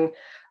saying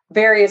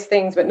various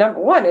things. But number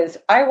one is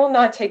I will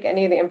not take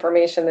any of the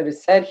information that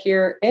is said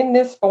here in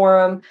this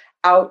forum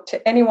out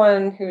to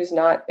anyone who's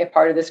not a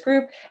part of this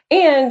group.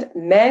 And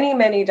many,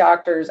 many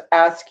doctors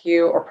ask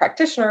you, or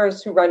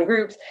practitioners who run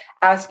groups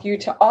ask you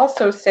to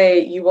also say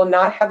you will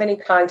not have any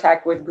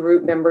contact with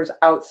group members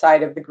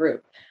outside of the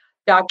group.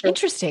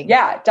 Interesting.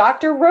 Yeah,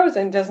 Dr.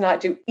 Rosen does not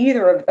do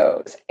either of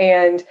those.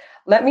 And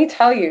let me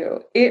tell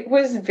you, it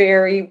was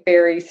very,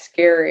 very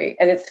scary.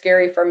 And it's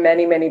scary for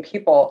many, many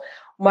people.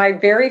 My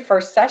very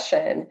first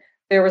session,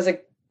 there was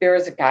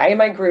a guy in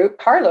my group,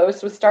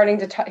 Carlos, was starting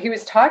to talk. He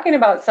was talking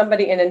about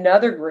somebody in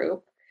another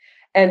group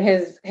and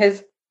his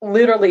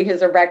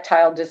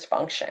erectile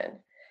dysfunction.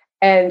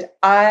 And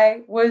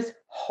I was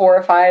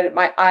horrified.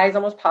 My eyes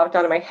almost popped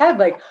out of my head.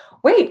 Like,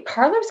 wait,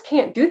 Carlos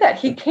can't do that.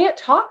 He can't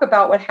talk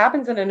about what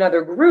happens in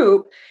another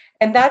group.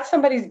 And that's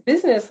somebody's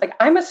business. Like,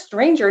 I'm a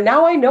stranger.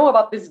 Now I know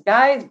about this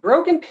guy's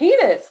broken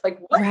penis. Like,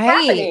 what's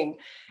happening?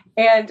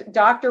 And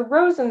Dr.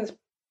 Rosen's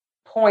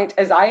point,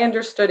 as I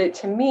understood it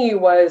to me,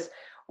 was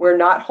we're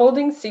not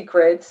holding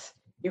secrets.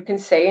 You can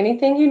say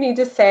anything you need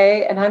to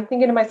say. And I'm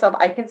thinking to myself,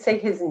 I can say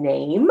his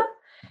name.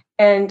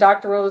 And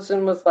Dr.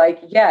 Rosen was like,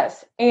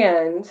 yes.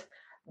 And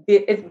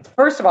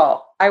first of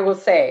all, I will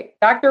say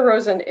Dr.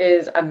 Rosen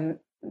is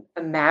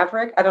a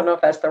maverick. I don't know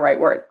if that's the right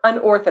word,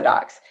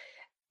 unorthodox.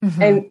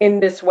 Mm-hmm. And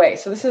in this way.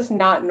 So this is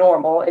not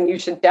normal. And you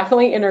should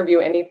definitely interview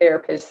any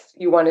therapist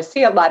you want to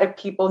see. A lot of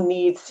people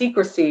need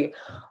secrecy.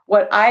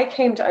 What I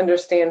came to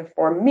understand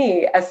for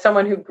me as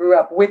someone who grew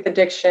up with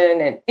addiction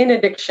and in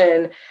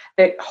addiction,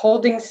 that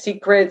holding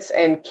secrets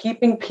and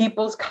keeping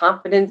people's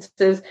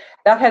confidences,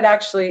 that had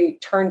actually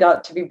turned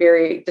out to be a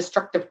very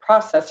destructive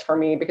process for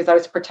me because I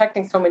was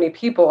protecting so many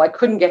people. I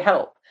couldn't get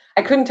help.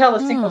 I couldn't tell a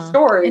single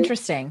story.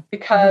 Interesting.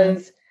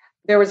 Because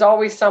there was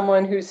always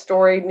someone whose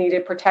story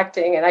needed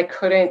protecting and I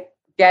couldn't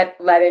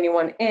let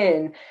anyone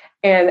in.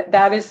 And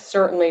that is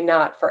certainly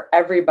not for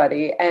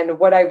everybody. And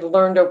what I've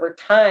learned over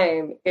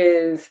time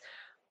is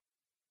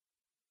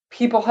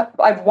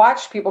I've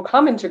watched people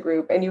come into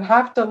group and you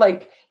have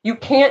to you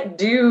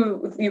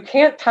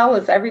can't tell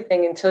us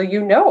everything until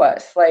you know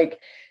us.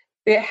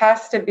 It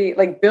has to be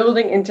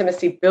building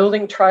intimacy,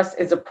 building trust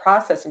is a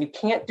process, and you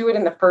can't do it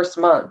in the first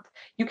month.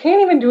 You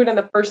can't even do it in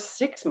the first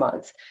 6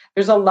 months.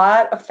 There's a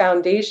lot of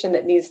foundation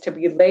that needs to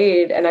be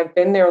laid, and I've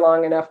been there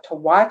long enough to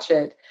watch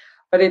it,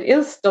 but it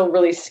is still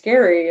really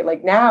scary.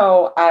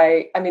 Now,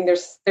 I mean,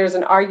 there's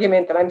an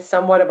argument that I'm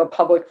somewhat of a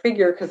public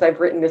figure because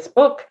I've written this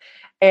book,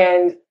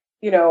 and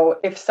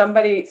if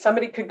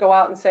somebody could go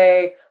out and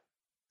say,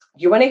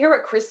 "You want to hear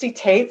what Christie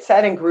Tate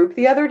said in group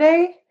the other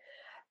day?"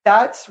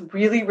 That's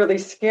really, really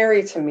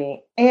scary to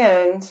me.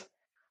 And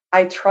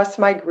I trust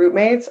my group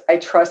mates. I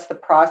trust the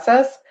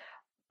process,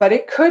 but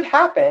it could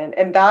happen.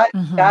 And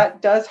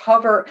that does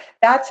hover.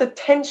 That's a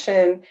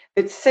tension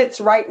that sits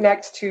right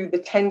next to the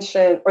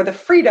tension or the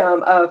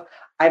freedom of,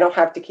 I don't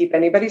have to keep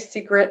anybody's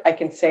secret. I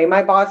can say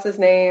my boss's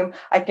name.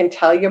 I can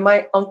tell you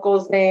my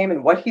uncle's name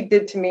and what he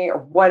did to me or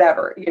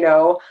whatever,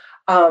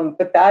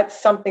 but that's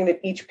something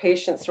that each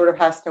patient sort of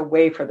has to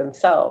weigh for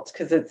themselves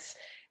because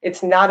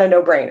it's not a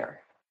no-brainer.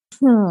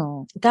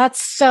 That's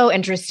so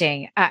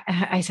interesting.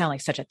 I sound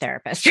like such a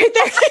therapist right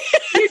there.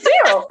 You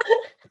do.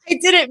 I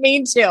didn't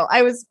mean to.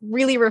 I was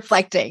really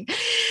reflecting.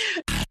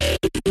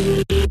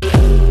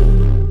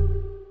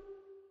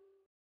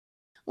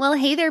 Well,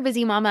 hey there,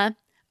 busy mama.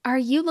 Are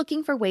you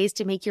looking for ways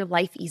to make your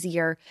life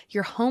easier,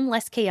 your home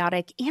less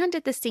chaotic, and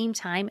at the same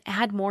time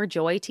add more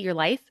joy to your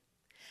life?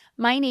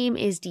 My name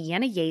is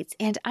Deanna Yates,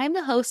 and I'm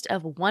the host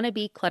of Wanna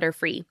Be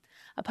Clutter-Free,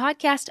 a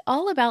podcast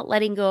all about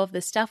letting go of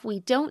the stuff we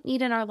don't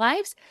need in our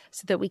lives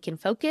so that we can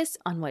focus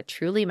on what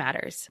truly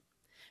matters.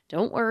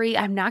 Don't worry,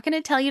 I'm not going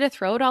to tell you to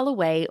throw it all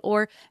away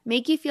or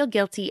make you feel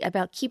guilty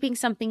about keeping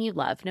something you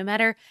love, no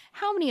matter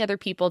how many other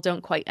people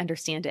don't quite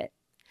understand it.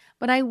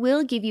 But I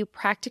will give you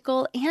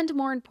practical and,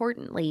 more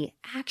importantly,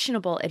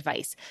 actionable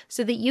advice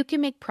so that you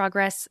can make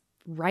progress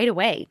right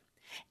away.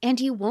 And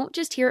you won't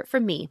just hear it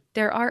from me.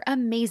 There are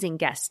amazing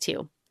guests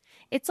too.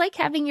 It's like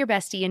having your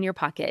bestie in your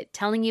pocket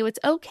telling you it's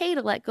okay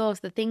to let go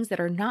of the things that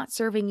are not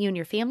serving you and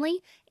your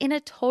family in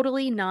a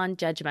totally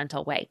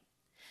non-judgmental way.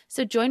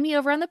 So join me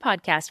over on the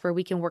podcast where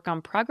we can work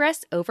on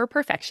progress over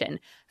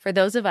perfection for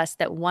those of us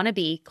that want to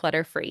be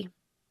clutter-free.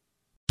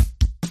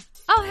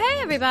 Oh,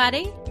 hey,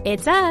 everybody.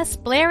 It's us,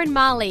 Blair and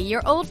Molly,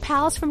 your old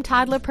pals from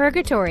Toddler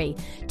Purgatory.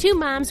 Two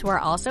moms who are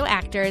also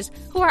actors,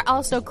 who are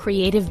also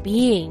creative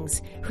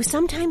beings, who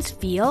sometimes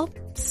feel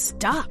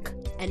stuck.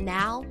 And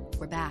now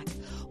we're back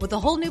with a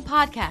whole new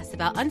podcast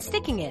about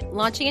unsticking it,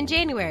 launching in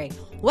January.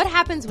 What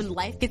happens when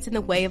life gets in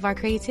the way of our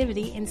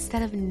creativity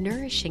instead of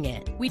nourishing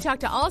it? We talk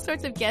to all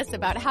sorts of guests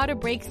about how to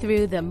break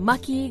through the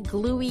mucky,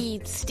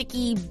 gluey,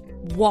 sticky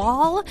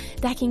wall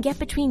that can get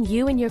between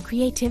you and your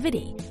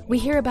creativity. We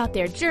hear about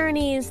their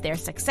journeys, their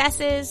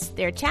successes,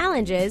 their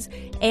challenges,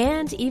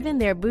 and even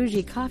their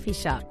bougie coffee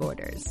shop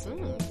orders.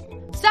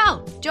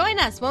 So, join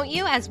us, won't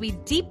you, as we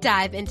deep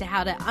dive into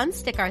how to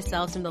unstick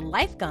ourselves from the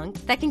life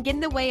gunk that can get in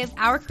the way of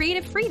our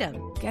creative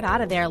freedom. Get out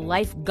of there,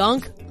 life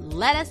gunk.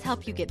 Let us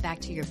help you get back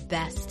to your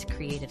best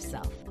creative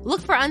self.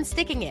 Look for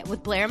Unsticking It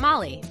with Blair and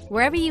Molly.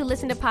 Wherever you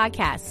listen to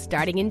podcasts,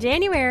 starting in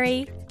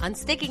January.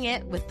 Unsticking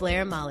It with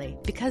Blair and Molly.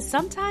 Because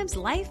sometimes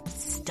life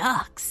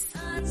sucks.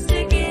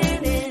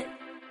 Unsticking it.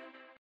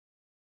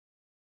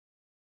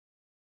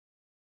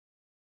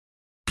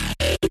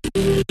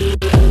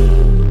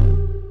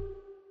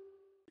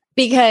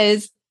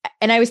 Because,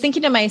 and I was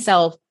thinking to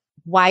myself,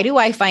 why do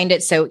I find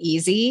it so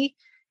easy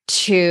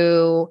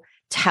to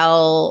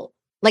tell?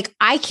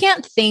 I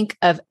can't think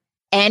of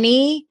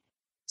any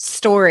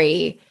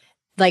story,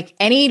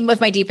 any of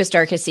my deepest,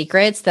 darkest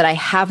secrets that I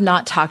have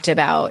not talked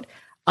about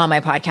on my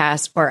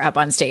podcast or up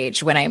on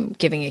stage when I'm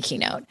giving a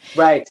keynote.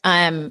 Right.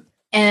 And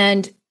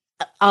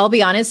I'll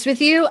be honest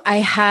with you, I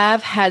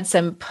have had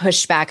some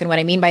pushback. And what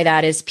I mean by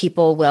that is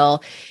people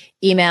will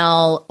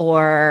email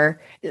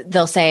or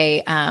they'll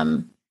say,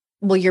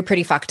 well, you're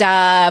pretty fucked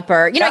up,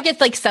 or, I get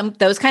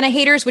those kind of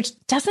haters, which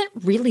doesn't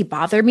really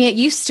bother me. It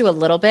used to a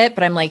little bit,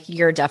 but I'm like,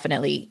 you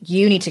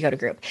need to go to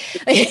group.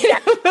 Yeah,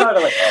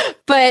 totally.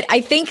 But I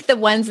think the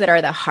ones that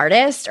are the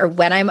hardest are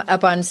when I'm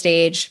up on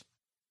stage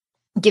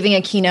giving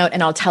a keynote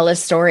and I'll tell a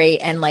story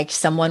and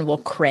someone will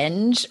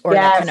cringe or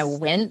kind of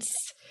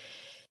wince,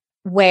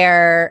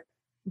 where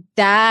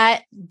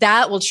that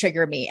will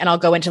trigger me, and I'll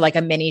go into like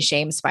a mini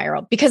shame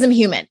spiral because I'm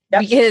human.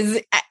 Yep. Because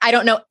I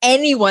don't know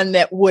anyone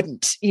that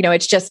wouldn't,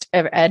 it's just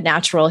a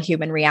natural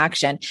human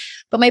reaction.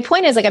 But my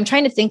point is, like, I'm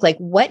trying to think, like,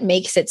 what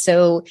makes it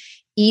so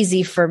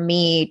easy for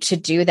me to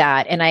do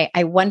that? And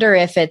I wonder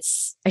if I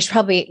should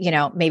probably,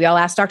 maybe I'll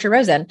ask Dr.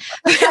 Rosen.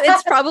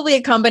 It's probably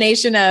a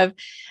combination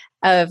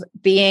of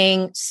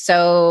being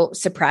so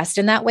suppressed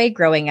in that way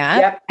growing up.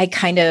 Yep. I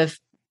kind of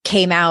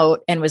came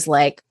out and was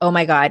like, oh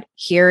my God,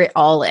 here it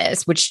all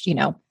is, which,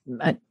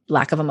 a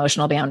lack of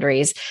emotional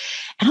boundaries.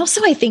 And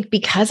also I think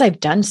because I've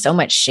done so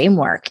much shame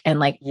work and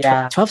like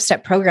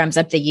 12-step programs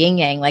up the yin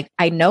yang, like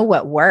I know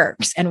what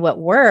works, and what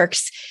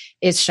works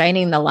is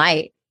shining the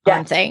light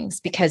on things,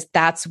 because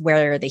that's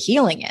where the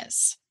healing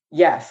is.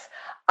 Yes.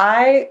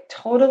 I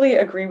totally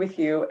agree with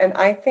you. And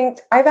I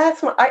think I've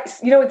asked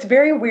it's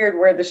very weird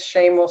where the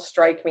shame will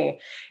strike me.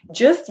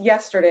 Just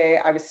yesterday,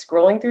 I was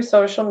scrolling through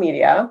social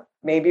media,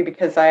 maybe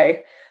because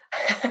I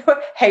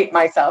hate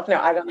myself.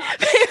 No, I don't know.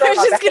 I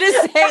was just going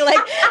to say, like,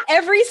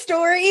 every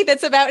story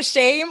that's about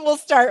shame will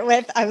start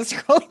with, I was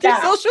scrolling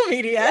through social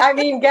media. I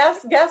mean,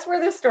 guess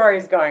where this story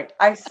is going.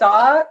 I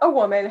saw a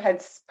woman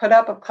had put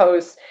up a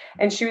post,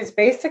 and she was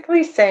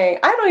basically saying,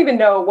 I don't even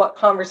know what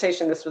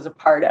conversation this was a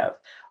part of,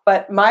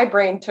 but my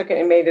brain took it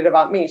and made it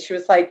about me. She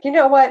was like, you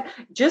know what?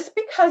 Just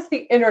because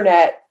the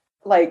internet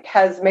like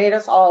has made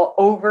us all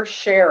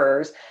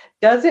oversharers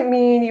doesn't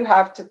mean you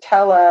have to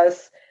tell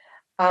us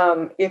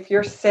if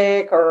you're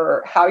sick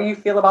or how you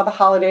feel about the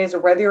holidays or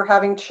whether you're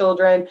having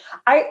children.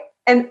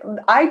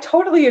 I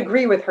totally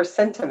agree with her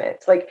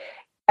sentiments. Like,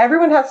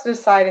 everyone has to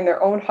decide in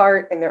their own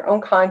heart and their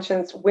own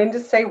conscience when to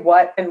say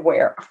what and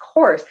where, of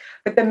course.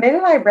 But the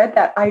minute I read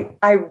that,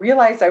 I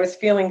realized I was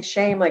feeling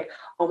shame. Like,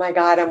 oh my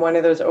God, I'm one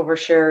of those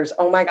oversharers.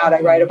 Oh my God,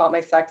 I write about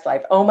my sex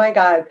life. Oh my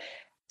God.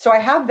 So I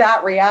have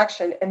that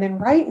reaction. And then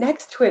right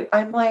next to it,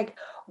 I'm like,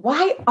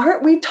 why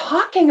aren't we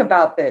talking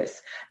about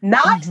this?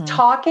 Not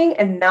talking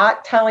and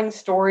not telling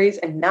stories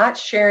and not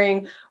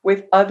sharing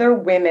with other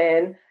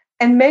women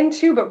and men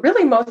too, but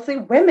really mostly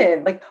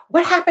women. Like,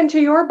 what happened to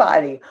your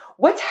body?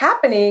 What's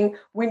happening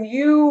when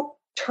you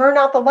turn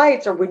out the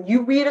lights or when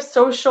you read a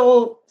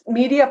social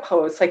media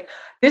post? Like,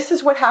 this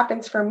is what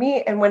happens for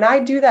me. And when I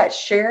do that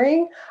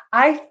sharing,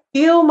 I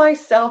feel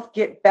myself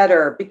get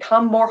better,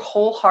 become more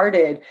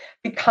wholehearted,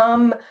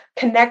 become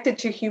connected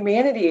to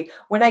humanity.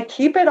 When I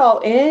keep it all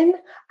in,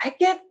 I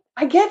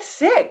get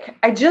sick.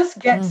 I just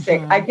get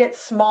sick. I get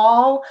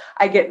small,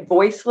 I get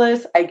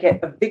voiceless, I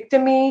get a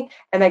victim-y,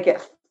 and I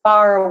get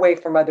far away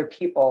from other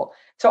people.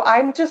 So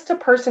I'm just a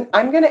person,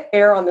 I'm going to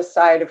err on the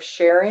side of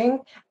sharing,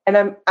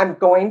 and I'm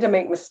going to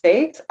make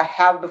mistakes. I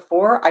have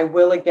before, I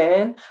will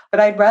again, but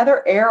I'd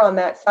rather err on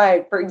that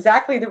side for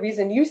exactly the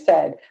reason you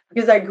said,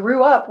 because I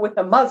grew up with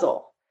a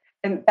muzzle,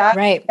 and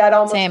that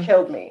almost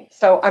killed me.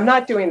 So I'm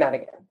not doing that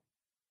again.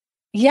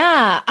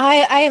 Yeah,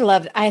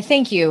 I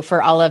thank you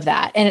for all of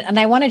that. And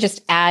I want to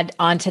just add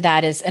on to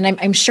that and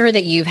I'm sure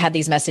that you've had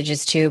these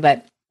messages too,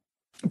 but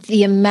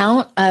the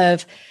amount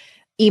of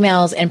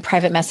emails and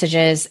private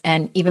messages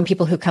and even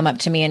people who come up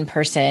to me in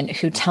person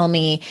who tell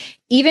me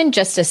even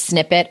just a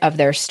snippet of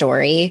their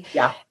story.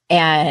 Yeah.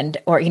 And,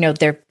 or,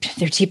 their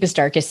deepest,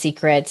 darkest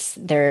secrets,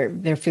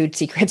 their food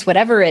secrets,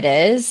 whatever it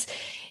is.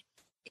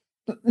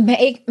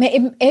 I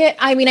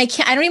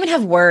don't even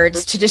have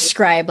words to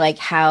describe like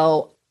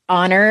how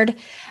honored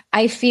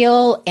I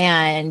feel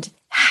and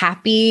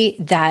happy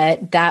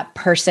that that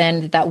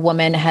person, that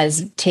woman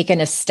has taken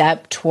a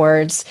step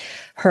towards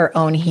her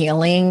own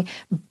healing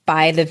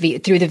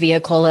through the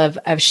vehicle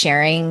of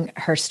sharing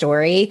her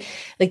story.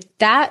 Like,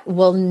 that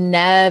will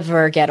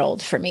never get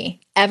old for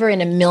me, ever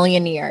in a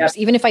million years. Yep.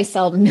 Even if I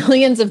sell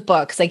millions of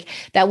books, like,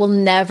 that will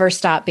never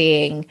stop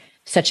being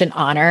such an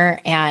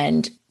honor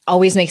and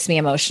always makes me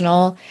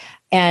emotional.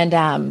 And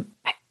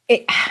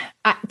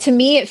to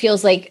me, it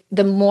feels like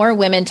the more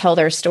women tell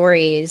their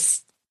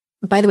stories.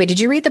 By the way, did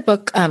you read the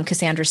book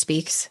Cassandra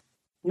Speaks?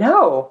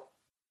 No.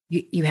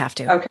 You have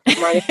to.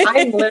 Okay,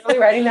 I'm literally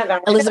writing that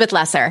down. Elizabeth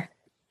Lesser,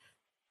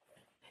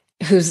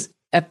 who's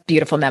a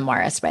beautiful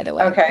memoirist, by the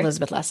way. Okay.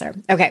 Elizabeth Lesser.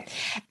 Okay.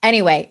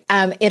 Anyway,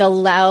 it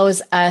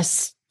allows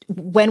us,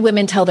 when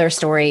women tell their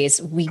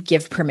stories, we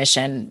give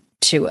permission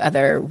to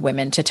other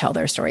women to tell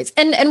their stories.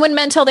 And when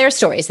men tell their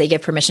stories, they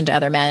give permission to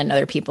other men and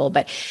other people.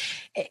 But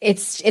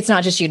it's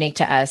not just unique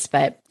to us.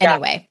 But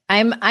anyway,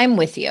 I'm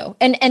with you.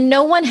 And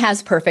no one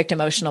has perfect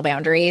emotional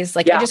boundaries.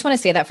 Like, I just want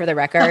to say that for the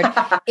record.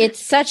 It's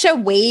such a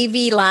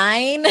wavy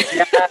line.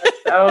 Yes.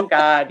 Oh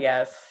God,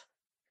 yes.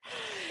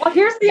 Well,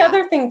 here's the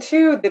other thing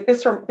too, that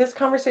this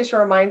conversation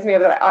reminds me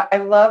of, that I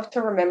love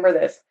to remember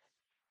this.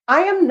 I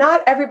am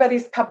not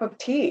everybody's cup of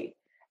tea.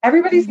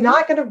 Everybody's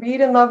not going to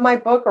read and love my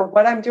book or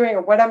what I'm doing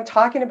or what I'm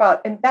talking about.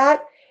 And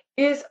that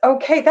is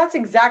okay. That's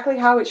exactly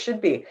how it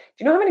should be. Do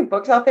you know how many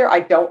books out there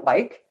I don't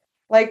like?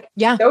 Like,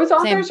 those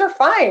authors are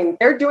fine.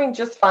 They're doing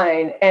just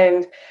fine.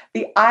 And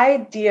the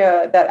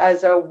idea that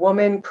as a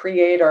woman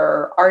creator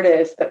or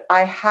artist, that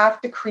I have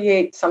to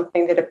create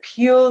something that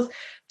appeals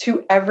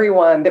to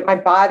everyone, that my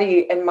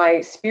body and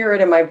my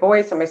spirit and my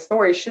voice and my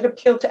story should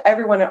appeal to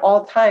everyone at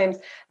all times,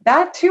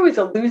 that too is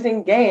a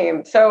losing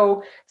game.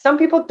 So some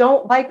people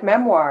don't like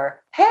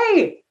memoir.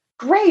 Hey,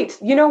 great.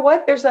 You know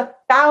what? There's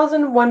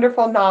 1,000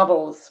 wonderful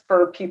novels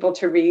for people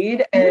to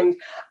read. And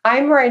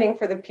I'm writing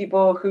for the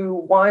people who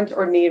want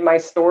or need my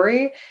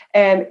story.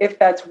 And if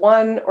that's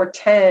 1 or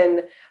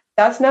 10,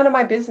 that's none of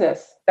my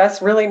business. That's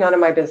really none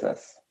of my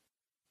business.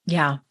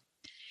 Yeah.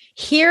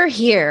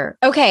 Here.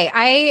 Okay.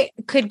 I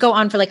could go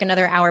on for like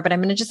another hour, but I'm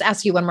going to just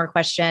ask you one more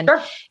question.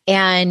 Sure.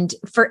 And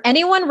for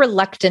anyone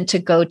reluctant to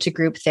go to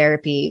group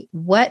therapy,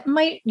 what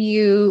might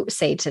you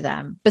say to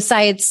them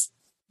besides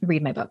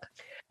read my book?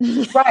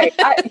 Right.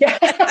 I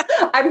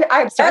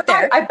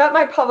bet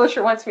my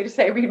publisher wants me to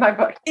say, read my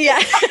book.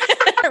 Yeah.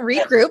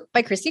 Read Group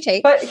by Christie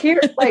Tate. But here,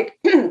 like,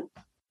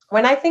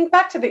 when I think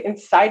back to the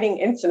inciting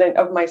incident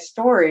of my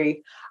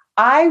story,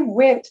 I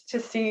went to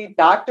see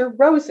Dr.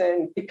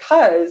 Rosen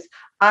because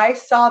I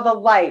saw the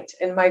light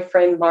in my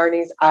friend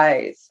Marnie's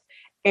eyes.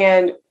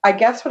 And I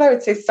guess what I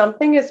would say,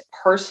 something as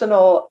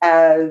personal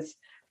as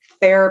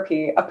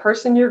therapy, a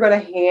person you're going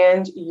to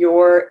hand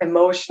your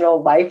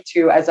emotional life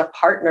to as a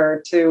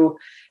partner to,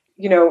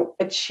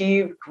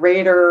 achieve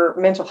greater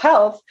mental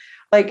health.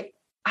 Like,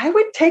 I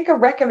would take a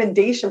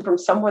recommendation from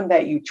someone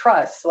that you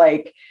trust.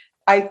 Like,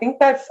 I think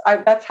that's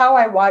how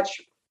I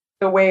watch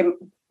the way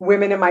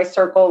women in my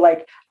circle,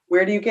 like,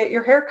 where do you get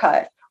your hair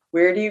cut?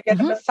 Where do you get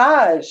a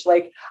massage?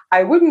 Like,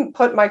 I wouldn't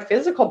put my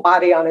physical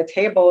body on a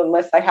table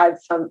unless I had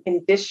some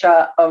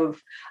indicia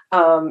of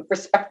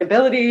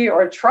respectability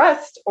or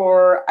trust,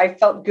 or I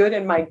felt good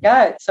in my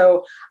gut.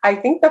 So I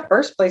think the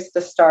first place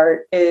to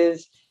start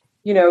is,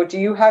 do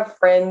you have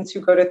friends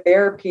who go to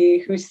therapy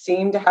who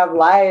seem to have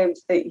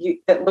lives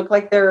that look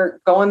like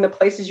they're going the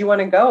places you want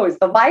to go? Is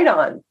the light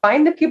on?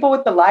 Find the people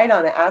with the light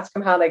on and ask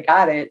them how they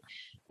got it.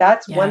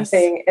 That's one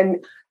thing.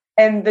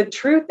 And the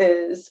truth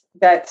is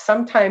that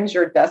sometimes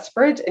you're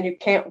desperate and you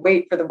can't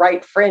wait for the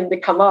right friend to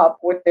come up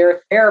with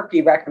their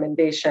therapy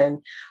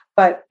recommendation.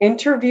 But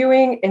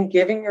interviewing and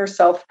giving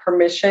yourself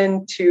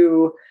permission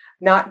to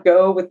not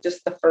go with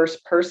just the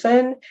first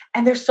person.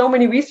 And there's so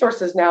many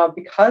resources now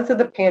because of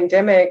the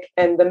pandemic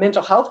and the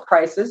mental health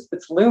crisis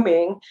that's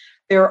looming.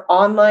 There are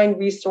online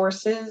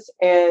resources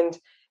and,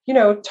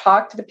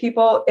 talk to the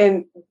people.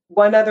 And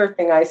one other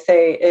thing I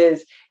say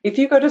is, if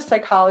you go to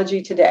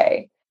Psychology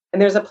Today, and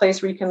there's a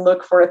place where you can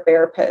look for a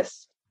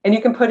therapist and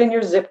you can put in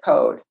your zip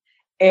code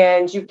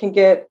and you can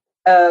get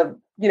a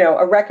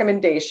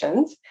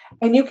recommendations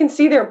and you can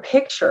see their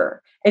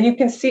picture and you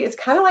can see, it's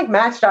kind of like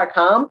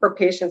Match.com for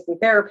patients and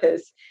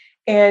therapists.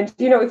 And,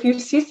 if you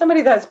see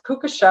somebody that has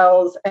puka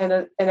shells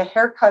and a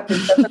haircut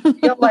that doesn't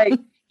feel like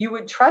you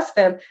would trust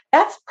them,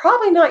 that's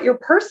probably not your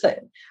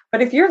person.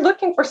 But if you're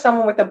looking for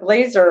someone with a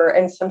blazer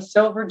and some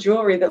silver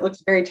jewelry that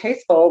looks very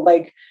tasteful,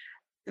 like,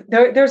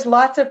 there's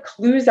lots of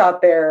clues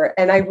out there.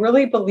 And I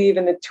really believe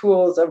in the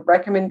tools of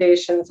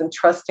recommendations and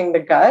trusting the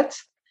gut.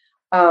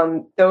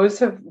 Those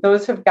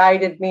have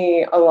guided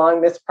me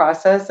along this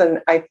process.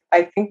 And I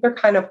think they're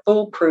kind of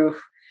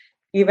foolproof,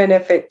 even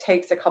if it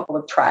takes a couple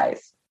of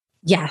tries.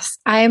 Yes.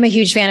 I am a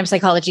huge fan of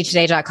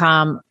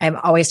psychologytoday.com. I'm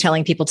always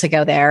telling people to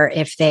go there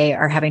if they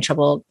are having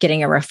trouble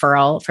getting a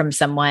referral from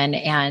someone.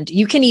 And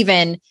you can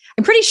even,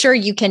 I'm pretty sure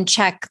you can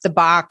check the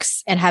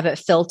box and have it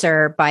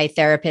filter by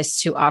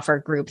therapists who offer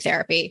group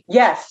therapy.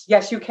 Yes,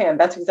 you can.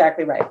 That's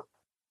exactly right.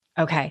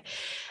 Okay.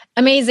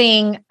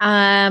 Amazing.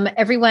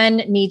 Everyone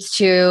needs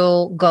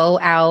to go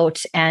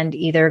out and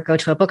either go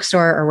to a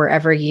bookstore or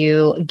wherever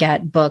you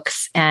get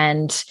books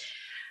and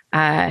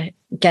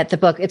get the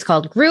book. It's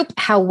called Group: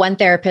 How One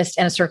Therapist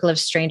and a Circle of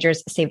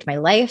Strangers Saved My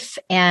Life.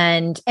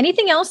 And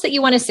anything else that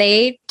you want to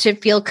say to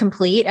feel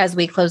complete as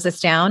we close this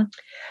down?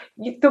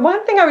 The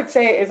one thing I would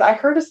say is I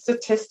heard a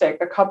statistic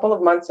a couple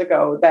of months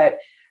ago that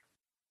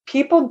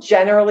people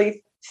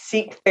generally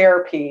seek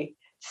therapy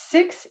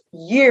 6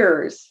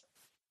 years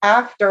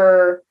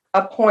after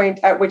a point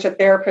at which a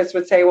therapist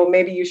would say, well,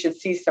 maybe you should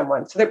see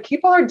someone. So that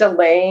people are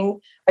delaying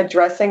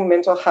addressing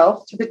mental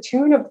health to the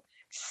tune of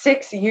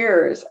 6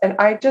 years. And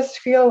I just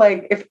feel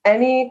like if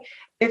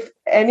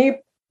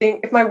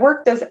my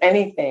work does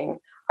anything,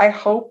 I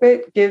hope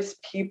it gives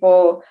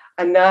people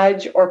a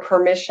nudge or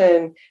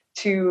permission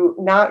to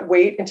not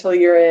wait until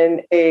you're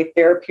in a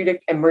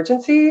therapeutic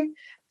emergency,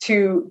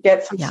 to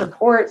get some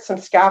support, some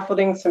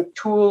scaffolding, some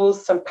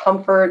tools, some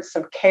comfort,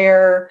 some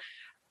care.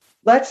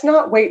 Let's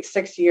not wait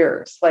 6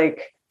 years.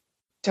 Like,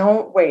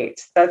 don't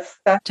wait. That's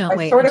don't I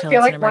wait sort of until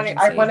feel it's like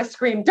I want to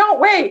scream, don't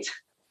wait.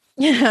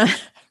 Yeah.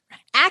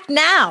 Act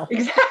now.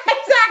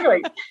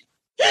 Exactly.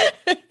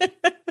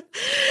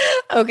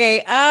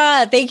 Okay.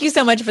 Thank you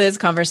so much for this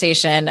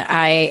conversation.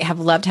 I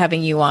have loved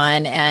having you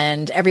on,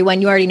 and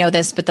everyone, you already know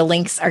this, but the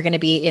links are going to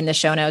be in the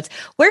show notes.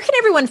 Where can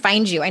everyone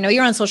find you? I know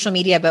you're on social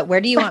media, but where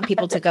do you want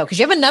people to go? Because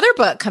you have another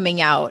book coming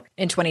out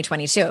in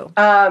 2022.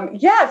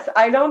 Yes,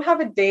 I don't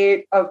have a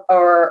date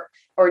or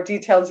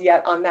details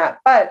yet on that,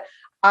 but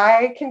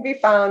I can be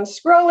found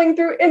scrolling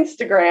through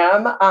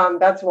Instagram.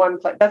 That's one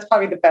place. That's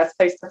probably the best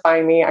place to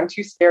find me. I'm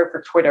too scared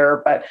for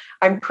Twitter, but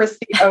I'm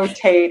Christie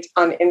Tate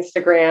on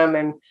Instagram,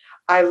 and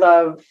I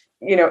love,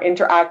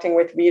 interacting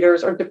with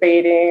readers or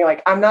debating.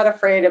 Like, I'm not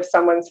afraid of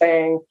someone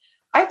saying,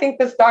 I think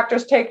this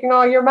doctor's taking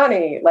all your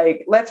money.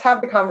 Like, let's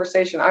have the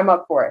conversation. I'm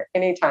up for it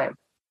anytime.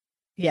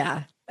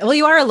 Yeah. Well,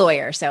 you are a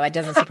lawyer, so it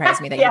doesn't surprise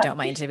me that Yeah. you don't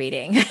mind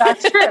debating.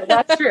 That's true.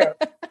 That's true.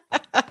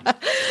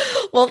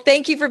 Well,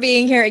 thank you for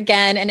being here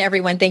again. And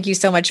everyone, thank you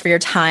so much for your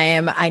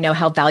time. I know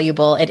how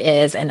valuable it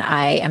is. And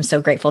I am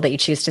so grateful that you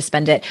choose to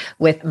spend it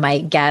with my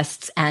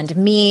guests and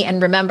me.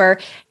 And remember,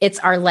 it's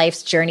our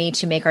life's journey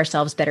to make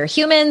ourselves better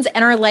humans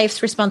and our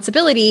life's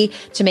responsibility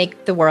to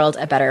make the world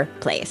a better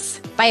place.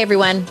 Bye,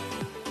 everyone.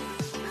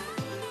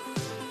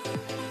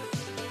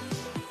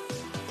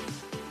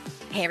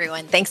 Hey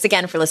everyone, thanks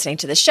again for listening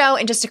to the show.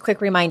 And just a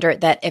quick reminder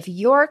that if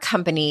your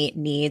company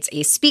needs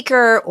a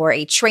speaker or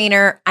a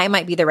trainer, I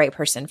might be the right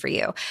person for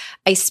you.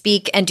 I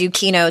speak and do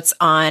keynotes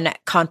on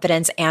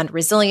confidence and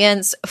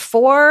resilience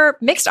for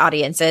mixed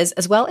audiences,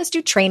 as well as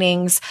do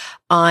trainings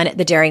on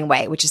the Daring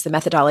Way, which is the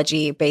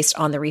methodology based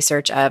on the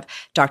research of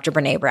Dr.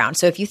 Brené Brown.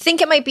 So if you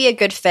think it might be a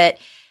good fit,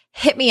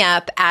 hit me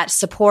up at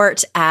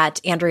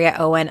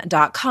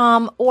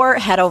support@AndreaOwen.com or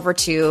head over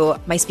to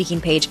my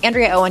speaking page,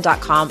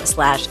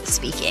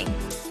 AndreaOwen.com/speaking.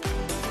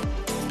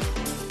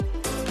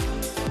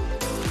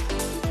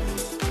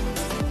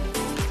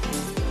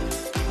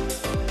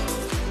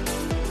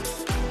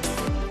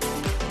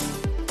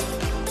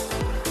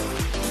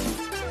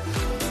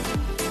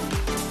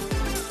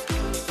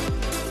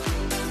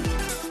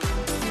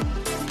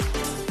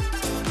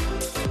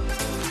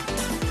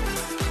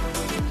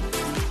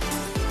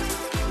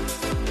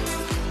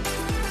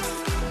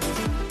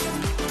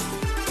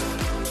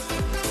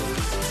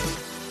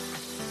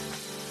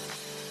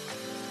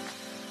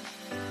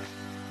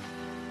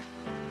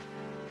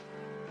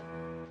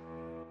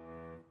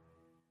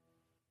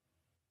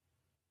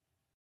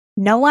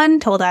 No one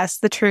told us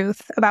the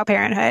truth about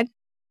parenthood.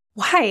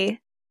 Why?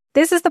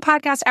 This is the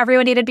podcast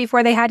everyone needed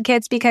before they had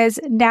kids, because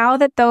now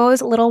that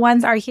those little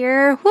ones are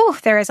here,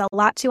 there is a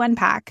lot to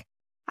unpack.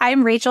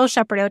 I'm Rachel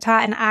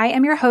Shepardota, and I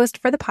am your host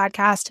for the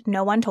podcast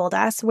No One Told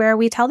Us, where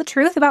we tell the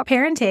truth about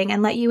parenting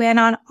and let you in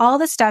on all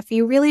the stuff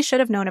you really should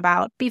have known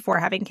about before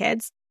having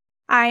kids.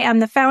 I am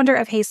the founder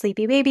of Hey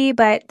Sleepy Baby,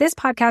 but this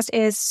podcast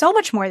is so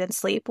much more than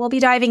sleep. We'll be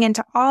diving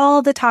into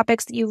all the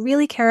topics that you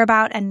really care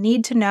about and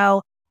need to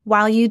know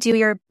while you do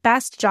your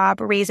best job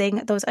raising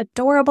those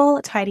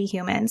adorable, tiny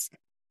humans.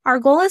 Our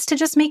goal is to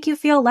just make you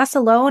feel less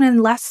alone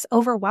and less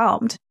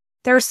overwhelmed.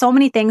 There are so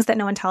many things that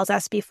no one tells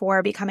us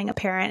before becoming a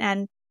parent,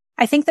 and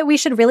I think that we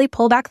should really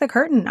pull back the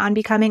curtain on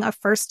becoming a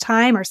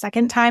first-time or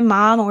second-time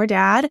mom or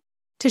dad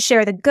to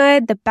share the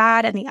good, the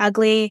bad, and the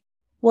ugly.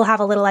 We'll have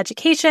a little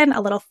education,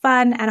 a little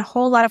fun, and a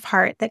whole lot of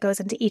heart that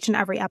goes into each and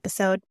every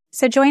episode.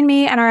 So join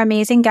me and our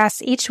amazing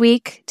guests each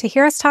week to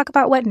hear us talk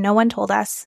about what no one told us.